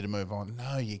 No, we need to move on.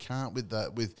 No, you can't with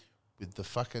that. With the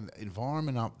fucking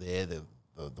environment up there,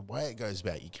 the way it goes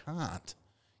about, you can't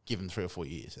give them 3 or 4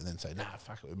 years and then say, nah,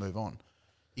 fuck it, we move on.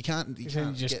 You can't. You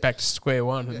can't just back to square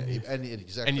one.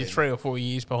 Exactly. And you're 3 or 4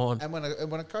 years behind. And when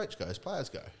a coach goes, players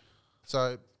go.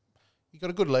 So you got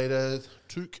a good leader,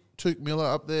 Took Miller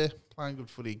up there playing good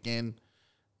footy again.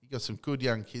 You got some good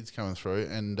young kids coming through,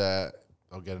 and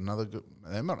they'll get another good.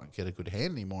 They might not get a good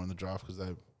hand anymore in the draft because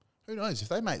they. Who knows if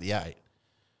they make the 8?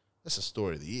 That's the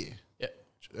story of the year. Yeah.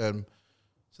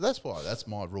 So that's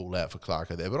my rule out for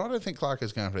Clarko there. But I don't think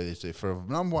Clarko's going for this for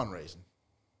number one reason.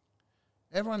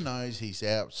 Everyone knows he's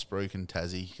out spruiking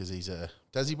Tassie because he's a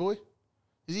Tassie boy.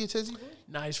 Is he a Tassie boy?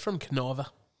 No, he's from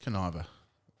Canova.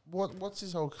 What's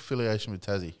his whole affiliation with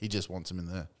Tassie? He just wants him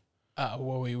in there.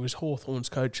 Well, he was Hawthorn's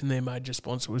coach, and their major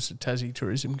sponsor was the Tassie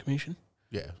Tourism Commission.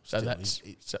 Yeah.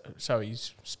 So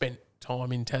he's spent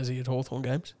time in Tassie at Hawthorn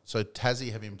games. So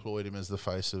Tassie have employed him as the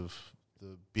face of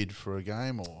the bid for a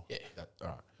game, or yeah, all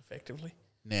right, effectively.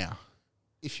 Now,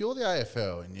 if you're the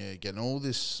AFL and you're getting all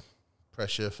this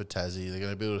pressure for Tassie, they're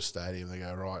going to build a stadium. They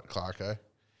go, right, Clarko,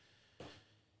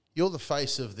 you're the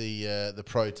face of the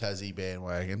pro Tassie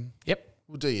bandwagon. Yep.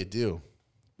 We'll do your deal.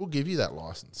 We'll give you that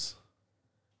license.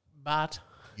 But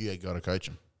you got to coach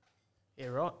them. Yeah,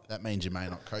 right. That means you may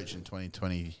not coach in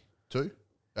 2022,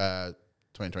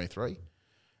 2023.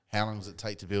 How long does it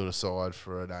take to build a side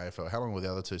for an AFL? How long were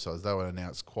the other 2 sides? They were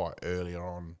announced quite earlier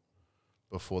on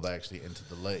before they actually entered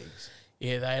the leagues.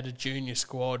 Yeah, they had a junior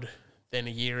squad, then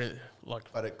a year,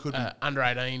 but it could be under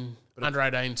 18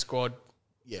 squad,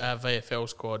 VFL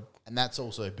squad. And that's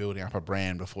also building up a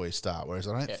brand before you start, whereas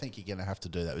I don't think you're going to have to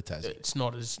do that with Tassie. It's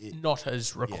not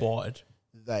as required.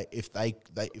 Yeah. If they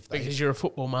because you're a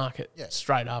football market,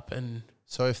 straight up. And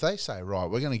so if they say, right,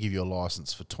 we're going to give you a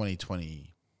license for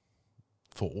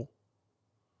 2024,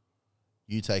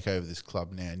 you take over this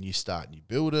club now and you start and you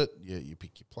build it, you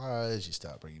pick your players, you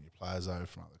start bringing your players over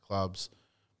from other clubs.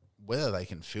 Whether they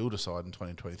can field a side in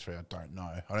 2023, I don't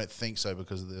know. I don't think so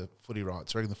because of the footy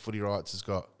rights. I reckon the footy rights has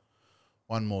got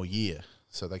 1 more year,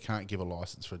 so they can't give a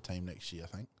license for a team next year, I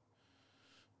think.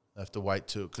 They have to wait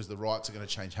because the rights are going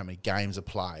to change how many games are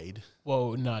played.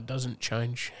 Well, no, it doesn't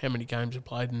change how many games are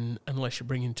played unless you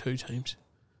bring in 2 teams.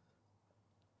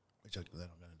 Which they're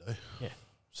not going to do. Yeah.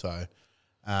 So,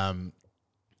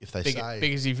 if they say...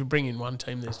 Because if you bring in 1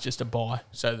 team, there's just a bye,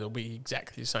 so there'll be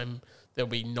exactly the same. There'll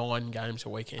be 9 games a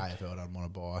weekend. AFL don't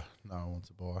want to buy. No one wants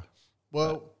to buy.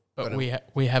 Well... But we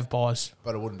have buys.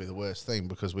 But it wouldn't be the worst thing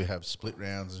because we have split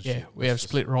rounds and shit. Yeah, we have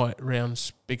split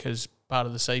rounds because part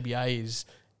of the CBA is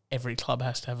every club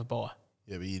has to have a buy.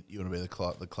 Yeah, but you want to be the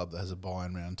club that has a buy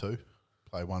in round 2.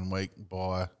 Play 1 week,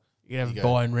 buy. You can have a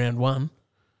buy in round 1.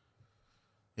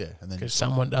 Yeah, and then because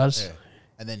someone does. Yeah,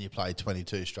 and then you play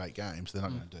 22 straight games. They're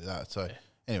not going to do that. So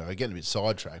anyway, we're getting a bit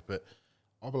sidetracked, but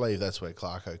I believe that's where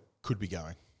Clarko could be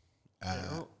going.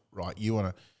 Right, you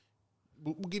want to...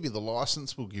 We'll give you the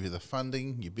license, we'll give you the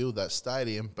funding, you build that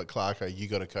stadium, but Clarko, you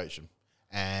got to coach them.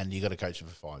 And you got to coach them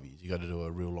for 5 years. You got to do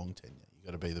a real long tenure. You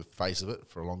got to be the face of it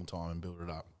for a long time and build it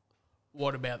up.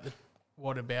 What about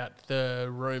the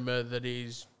rumour that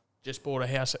he's just bought a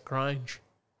house at Grange?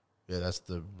 Yeah, that's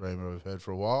the rumour we've heard for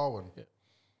a while, and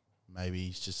maybe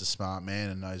he's just a smart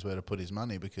man and knows where to put his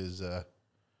money because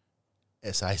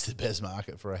SA is the best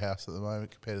market for a house at the moment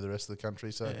compared to the rest of the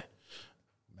country. So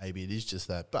maybe it is just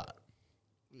that, but.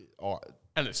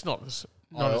 And it's not as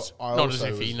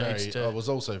if he needs to. I was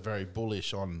also very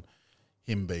bullish on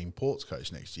him being Port's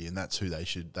coach next year, and that's who they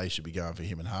should be going for,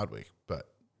 him and Hardwick. But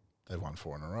they've won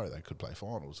 4 in a row; they could play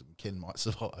finals, and Ken might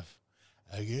survive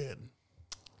again.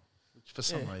 Which for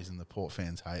some reason the Port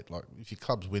fans hate. Like if your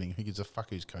club's winning, who gives a fuck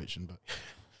who's coaching? But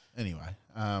anyway,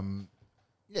 I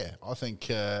think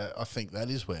that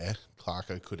is where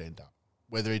Clarko could end up.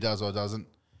 Whether he does or doesn't,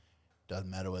 doesn't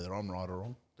matter whether I'm right or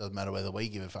wrong. Doesn't matter whether we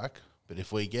give a fuck, but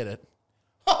if we get it,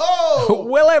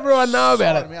 will everyone know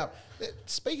about it?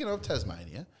 Speaking of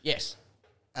Tasmania, yes.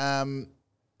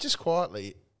 Just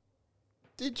quietly,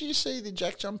 did you see the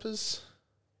Jack Jumpers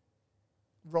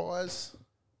rise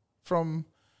from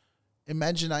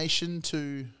imagination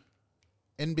to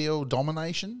NBL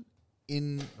domination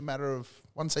in a matter of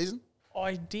one season?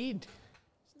 I did.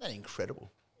 Isn't that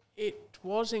incredible? It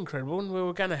was incredible, and we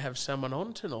were going to have someone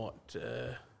on tonight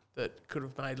that could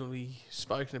have maybe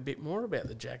spoken a bit more about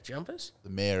the Jack Jumpers. The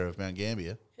mayor of Mount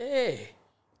Gambier, Yeah.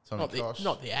 Tommy Kosh.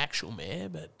 Not the actual mayor,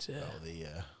 but...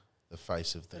 the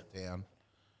face of the town.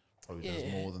 Probably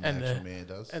does more than and the actual mayor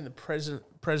does. And the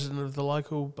president of the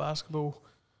local basketball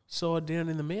side down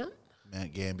in the Mount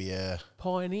Gambier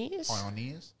Pioneers.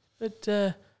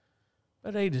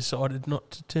 But he decided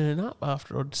not to turn up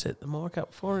after I'd set the mic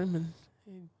up for him. And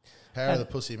power of the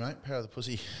pussy, mate. Power of the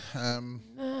pussy.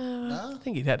 I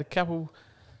think he'd had a couple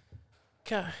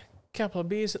of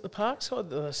beers at the parkside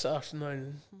this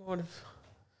afternoon. Might have.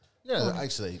 Yeah,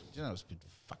 actually, it's been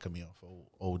fucking me off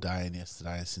all day and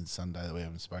yesterday and since Sunday that we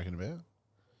haven't spoken about.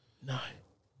 No.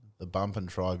 The bump and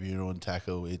tribunal and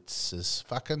tackle, it's a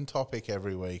fucking topic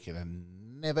every week and it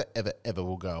never, ever, ever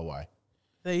will go away.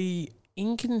 The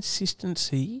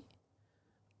inconsistency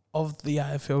of the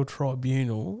AFL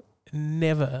tribunal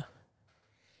never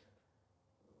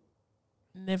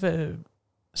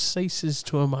ceases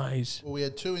to amaze. Well, we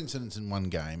had 2 incidents in one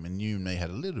game and you and me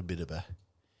had a little bit of a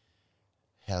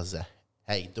how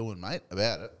you doing, mate,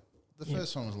 about it. The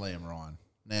first one was Liam Ryan.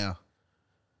 Now,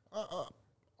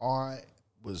 I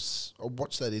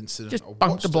watched that incident. Just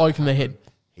bunked the bloke in the head.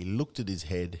 He looked at his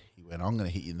head. He went, I'm going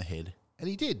to hit you in the head. And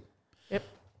he did. Yep.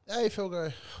 The AFL go,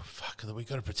 oh, fuck, we've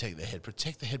got to protect the head,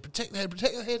 protect the head, protect the head,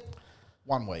 protect the head.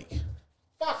 1 week.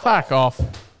 Fuck off.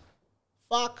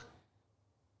 Fuck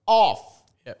off.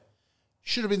 Yep.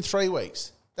 Should have been 3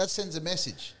 weeks. That sends a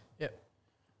message. Yep.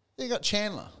 Then you got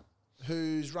Chandler,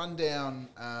 who's run down,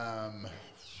 I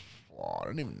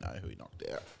don't even know who he knocked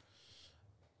out.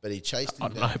 But he chased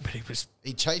him down. But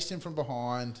He chased him from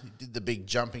behind. He did the big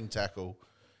jumping tackle.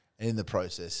 And in the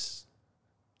process,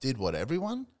 did what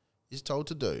everyone is told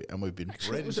to do. And we've been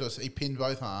bred into us. He pinned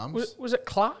both arms. Was it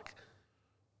Clark?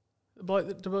 The bloke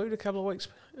that debuted a couple of weeks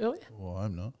earlier? Well,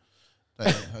 I'm not.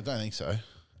 I don't think so.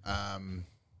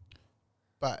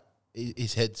 But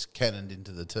his head's cannoned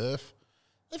into the turf.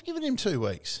 They've given him 2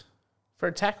 weeks. For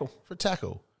a tackle.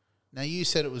 Now, you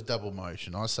said it was double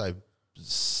motion. I say,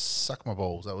 suck my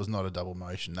balls. That was not a double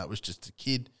motion. That was just a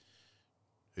kid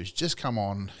who's just come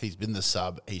on. He's been the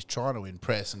sub. He's trying to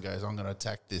impress and goes, I'm going to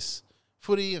attack this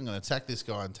footy. I'm going to attack this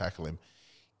guy and tackle him.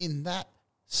 In that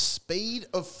speed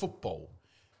of football,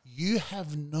 you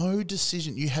have no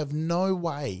decision. You have no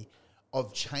way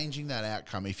of changing that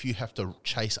outcome if you have to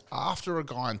chase after a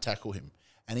guy and tackle him.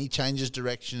 And he changes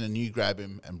direction and you grab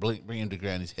him and bring him to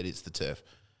ground, his head hits the turf.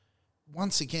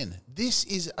 Once again, this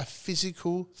is a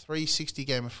physical 360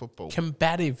 game of football.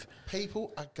 Combative.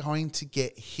 People are going to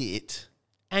get hit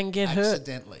and get hurt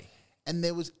accidentally. And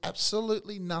there was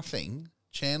absolutely nothing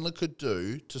Chandler could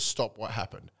do to stop what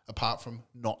happened, apart from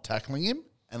not tackling him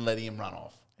and letting him run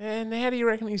off. And how do you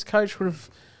reckon his coach would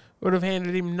have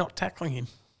handled him not tackling him?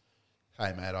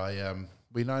 Hey, mate,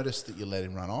 we noticed that you let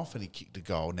him run off and he kicked a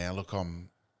goal. Now, look, I'm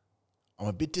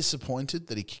a bit disappointed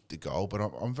that he kicked a goal, but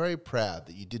I'm very proud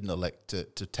that you didn't elect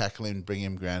to tackle him, bring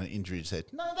him ground and injure his head.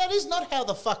 No, that is not how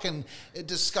the fucking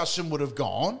discussion would have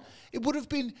gone. It would have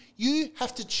been, you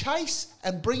have to chase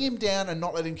and bring him down and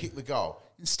not let him kick the goal.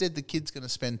 Instead, the kid's going to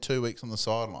spend 2 weeks on the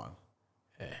sideline.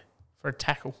 Yeah, for a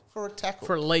tackle. For a tackle.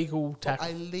 For a legal tackle.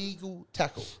 For a legal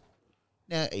tackle.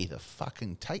 Now, either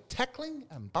fucking take tackling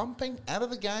and bumping out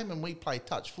of the game and we play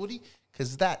touch footy,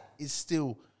 because that is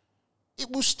still... It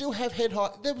will still have head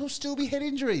height. There will still be head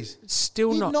injuries.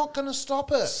 Still You're not going to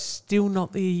stop it. Still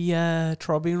not the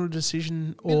tribunal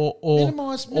decision or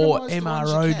minimise the ones you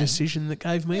MRO can. decision that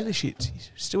gave me the shits. You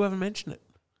still haven't mentioned it.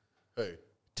 Who?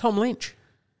 Tom Lynch.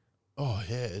 Oh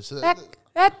yeah, so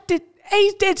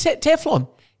He's dead set Teflon.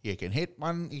 you can hit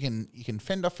one. You can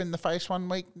fend off in the face 1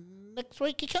 week. Next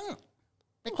week you can't.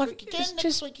 Next week you can.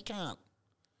 Next week you can't.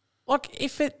 Like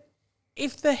if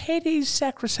the head is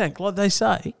sacrosanct, like they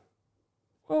say,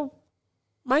 well,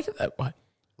 make it that way.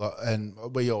 Like, and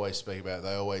we always speak about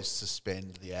they always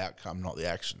suspend the outcome, not the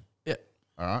action. Yeah.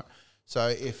 All right. So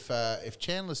if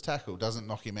Chandler's tackle doesn't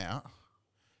knock him out,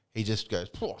 he just goes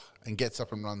and gets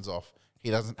up and runs off. He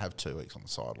doesn't have 2 weeks on the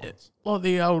sidelines. Yeah. Like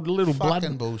the old little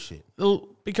Fucking bullshit.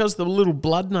 Because the little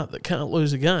blood nut that can't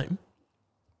lose a game,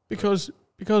 because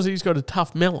he's got a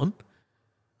tough melon.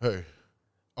 Who?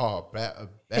 Oh, Bowie.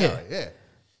 Yeah.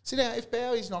 See now, if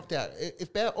Bowie's knocked out,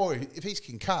 if he's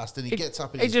concussed and he gets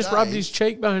up, he just rubbed his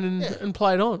cheekbone and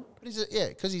played on. But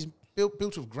because he's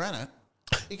built of granite,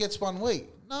 he gets 1 week.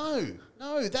 No,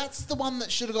 that's the one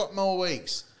that should have got more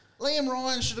weeks. Liam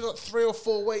Ryan should have got 3 or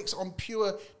 4 weeks on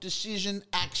pure decision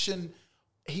action.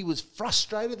 He was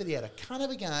frustrated that he had a cunt of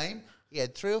a game. He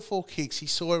had 3 or 4 kicks. He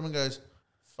saw him and goes,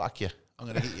 fuck you. I'm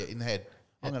going to hit you in the head.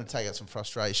 I'm going to take out some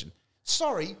frustration.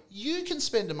 Sorry, you can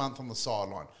spend a month on the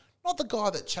sideline. Not the guy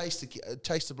that chased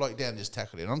the bloke down and just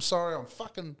tackled him. I'm sorry, I'm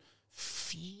fucking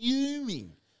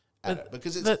fuming at it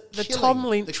because it's the killing Tom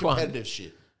Lynch the competitive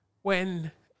shit.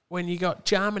 When you got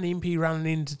Jarman Impey running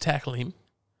in to tackle him,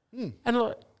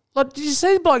 and like, did you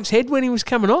see the bloke's head when he was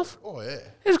coming off? Oh, yeah.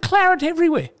 There's claret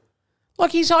everywhere.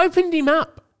 Like, he's opened him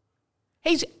up.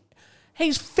 He's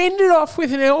fended off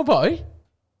with an elbow,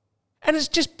 and it's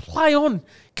just play on.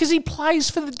 Because he plays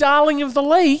for the darling of the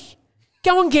league.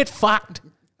 Go and get fucked.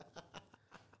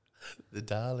 The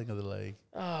darling of the league.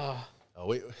 Oh,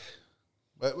 we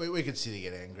could sit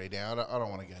here and get angry now. I don't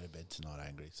want to go to bed tonight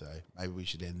angry, so maybe we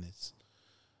should end this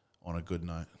on a good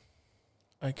note.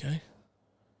 Okay.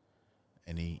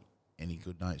 Any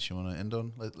good notes you want to end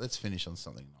on? Let's finish on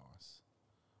something nice.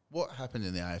 What happened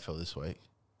in the AFL this week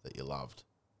that you loved?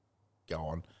 Go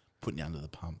on, putting you under the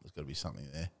pump. There's got to be something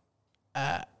there.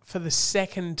 For the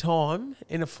second time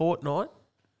in a fortnight,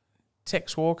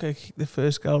 Tex Walker kicked the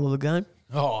first goal of the game.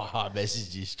 Oh, I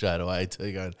messaged you straight away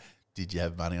too, going, did you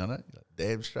have money on it?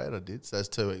 Damn straight I did. So that's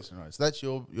 2 weeks in a row. So that's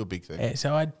your big thing. Yeah,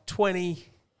 so I had 20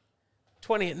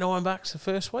 at $9 the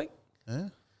first week. Yeah.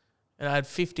 And I had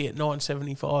 50 at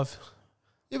 $9.75.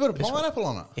 You put a pineapple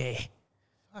on it? Yeah.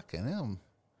 Fucking hell. I'm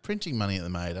printing money at the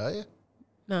mate, are you?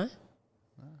 No,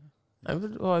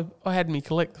 but I had me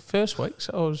collect the first week,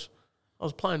 so I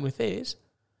was playing with theirs.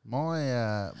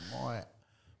 My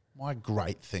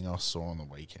great thing I saw on the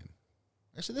weekend.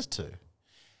 Actually, there's 2.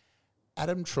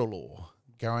 Adam Treloar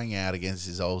going out against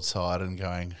his old side and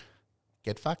going,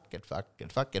 get fucked, get fucked,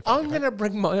 get fucked, get fucked. I'm going to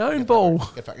bring my own ball.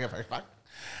 Get fucked, get fucked, get fucked.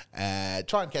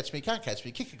 Try and catch me, can't catch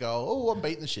me, kick a goal. Oh, I'm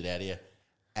beating the shit out of you.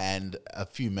 And a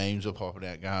few memes were popping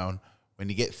out going, when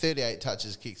you get 38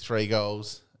 touches, kick 3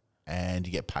 goals, and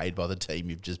you get paid by the team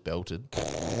you've just belted.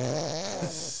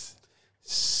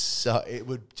 So it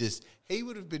would just, he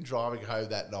would have been driving home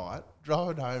that night,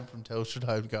 driving home from Telstra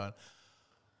Home going,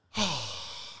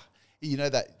 you know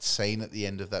that scene at the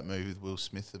end of that movie with Will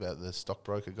Smith about the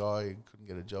stockbroker guy who couldn't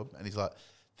get a job? And he's like,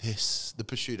 the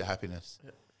pursuit of happiness.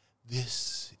 Yep.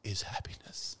 This is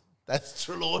happiness. That's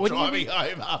Treloar driving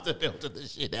home after belting the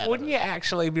shit out Wouldn't of you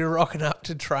actually be rocking up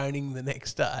to training the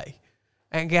next day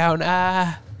and going,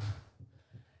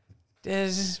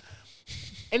 there's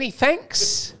any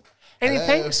thanks? Any Hello?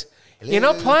 thanks? Hello?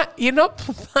 You're not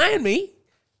playing me.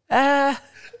 The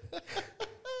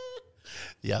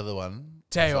other one,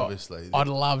 Tell you obviously. I'd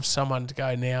love someone to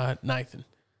go now, Nathan.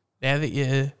 Now that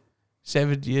you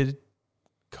severed your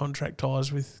contract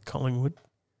ties with Collingwood,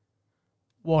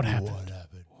 what happened?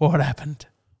 What happened?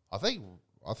 I think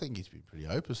he's been pretty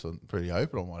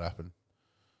open on what happened.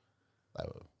 They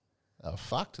were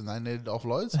fucked and they needed to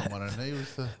offload someone, and he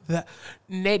was the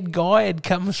Ned Guy had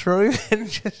come through and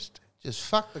just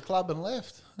fucked the club and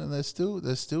left. And they're still.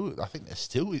 I think they're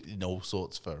still in all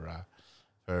sorts for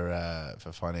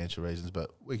financial reasons. But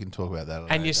we can talk about that.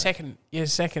 And your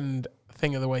second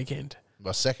thing of the weekend.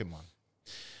 My second one.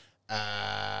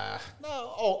 No,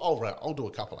 I'll do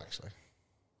a couple actually.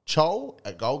 Chol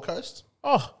at Gold Coast.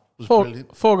 Oh, was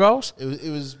brilliant. 4 goals.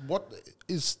 It was what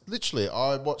is literally.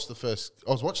 I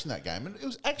was watching that game, and it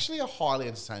was actually a highly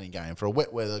entertaining game for a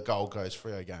wet weather Gold Coast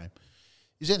Freo game.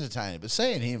 He's entertaining, but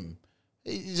seeing him,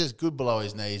 he's as good below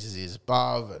his knees as he is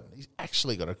above, and he's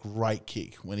actually got a great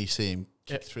kick when you see him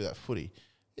kick through that footy.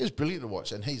 It was brilliant to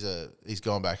watch, and he's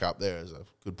gone back up there as a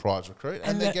good prize recruit,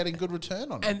 and they're getting good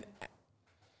return on him.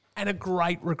 And a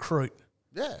great recruit.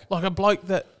 Yeah, like a bloke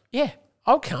that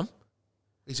I'll come.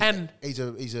 He's a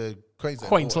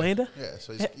Queenslander. Boy. Yeah,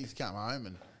 so he's come home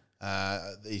and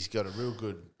he's got a real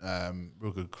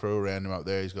good crew around him up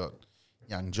there. He's got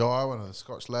young Jai, one of the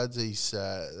Scotch lads.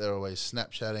 They're always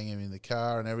Snapchatting him in the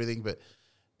car and everything. But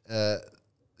I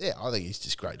think he's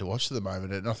just great to watch at the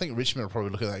moment. And I think Richmond will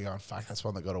probably look at that going, "Fuck, that's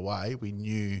one that got away." We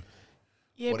knew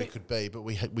what it could be, but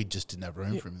we just didn't have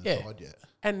room for him in the side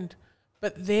yet.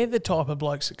 But they're the type of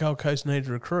blokes that Gold Coast need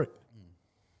to recruit.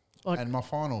 And my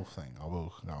final thing, I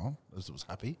will go on, as I was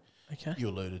happy. Okay. You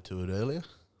alluded to it earlier.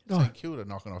 St Kilda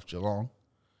knocking off Geelong.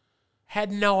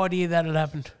 Had no idea that had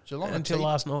happened Geelong until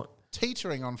last night.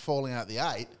 Teetering on falling out the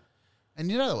 8.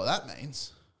 And you know what that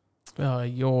means.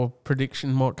 Your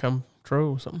prediction might come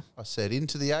true or something. I said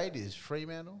into the 8 is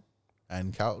Fremantle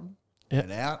and Carlton. Yep.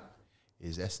 And out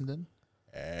is Essendon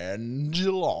and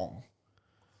Geelong.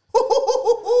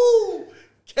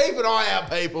 Keep an eye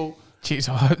out, people. Jeez,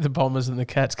 I hope the Bombers and the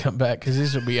Cats come back because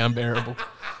this will be unbearable.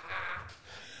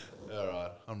 All right,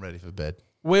 I'm I'm ready for bed.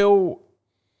 Will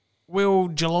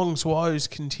Geelong's woes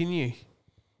continue?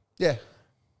 Yeah.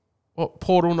 What,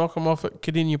 Port will knock them off at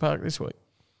Cardinia Park this week?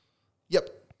 Yep.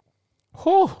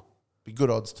 Oh, Be good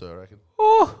odds too, I reckon.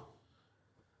 oh.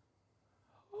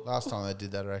 Last time they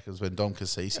did that, I reckon, was when Dom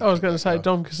Cassisi. I was going to say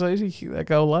Dom Cassisi kicked that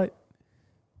goal late.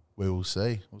 We will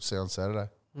see. We'll see on Saturday.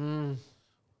 Mm.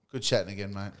 Good chatting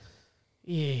again, mate.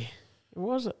 Yeah, it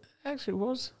was. Actually, it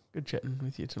was good chatting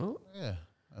with you tonight. Yeah.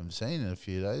 I haven't seen you in a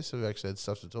few days, so we actually had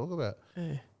stuff to talk about.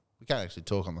 Yeah. We can't actually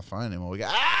talk on the phone anymore. We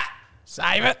go,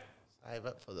 Save it. save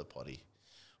it for the potty.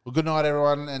 Well, good night,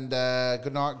 everyone, and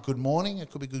good night, good morning.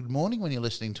 It could be good morning when you're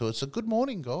listening to it. So good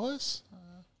morning, guys.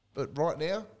 But right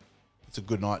now, it's a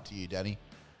good night to you, Danny.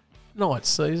 Night,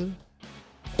 Season.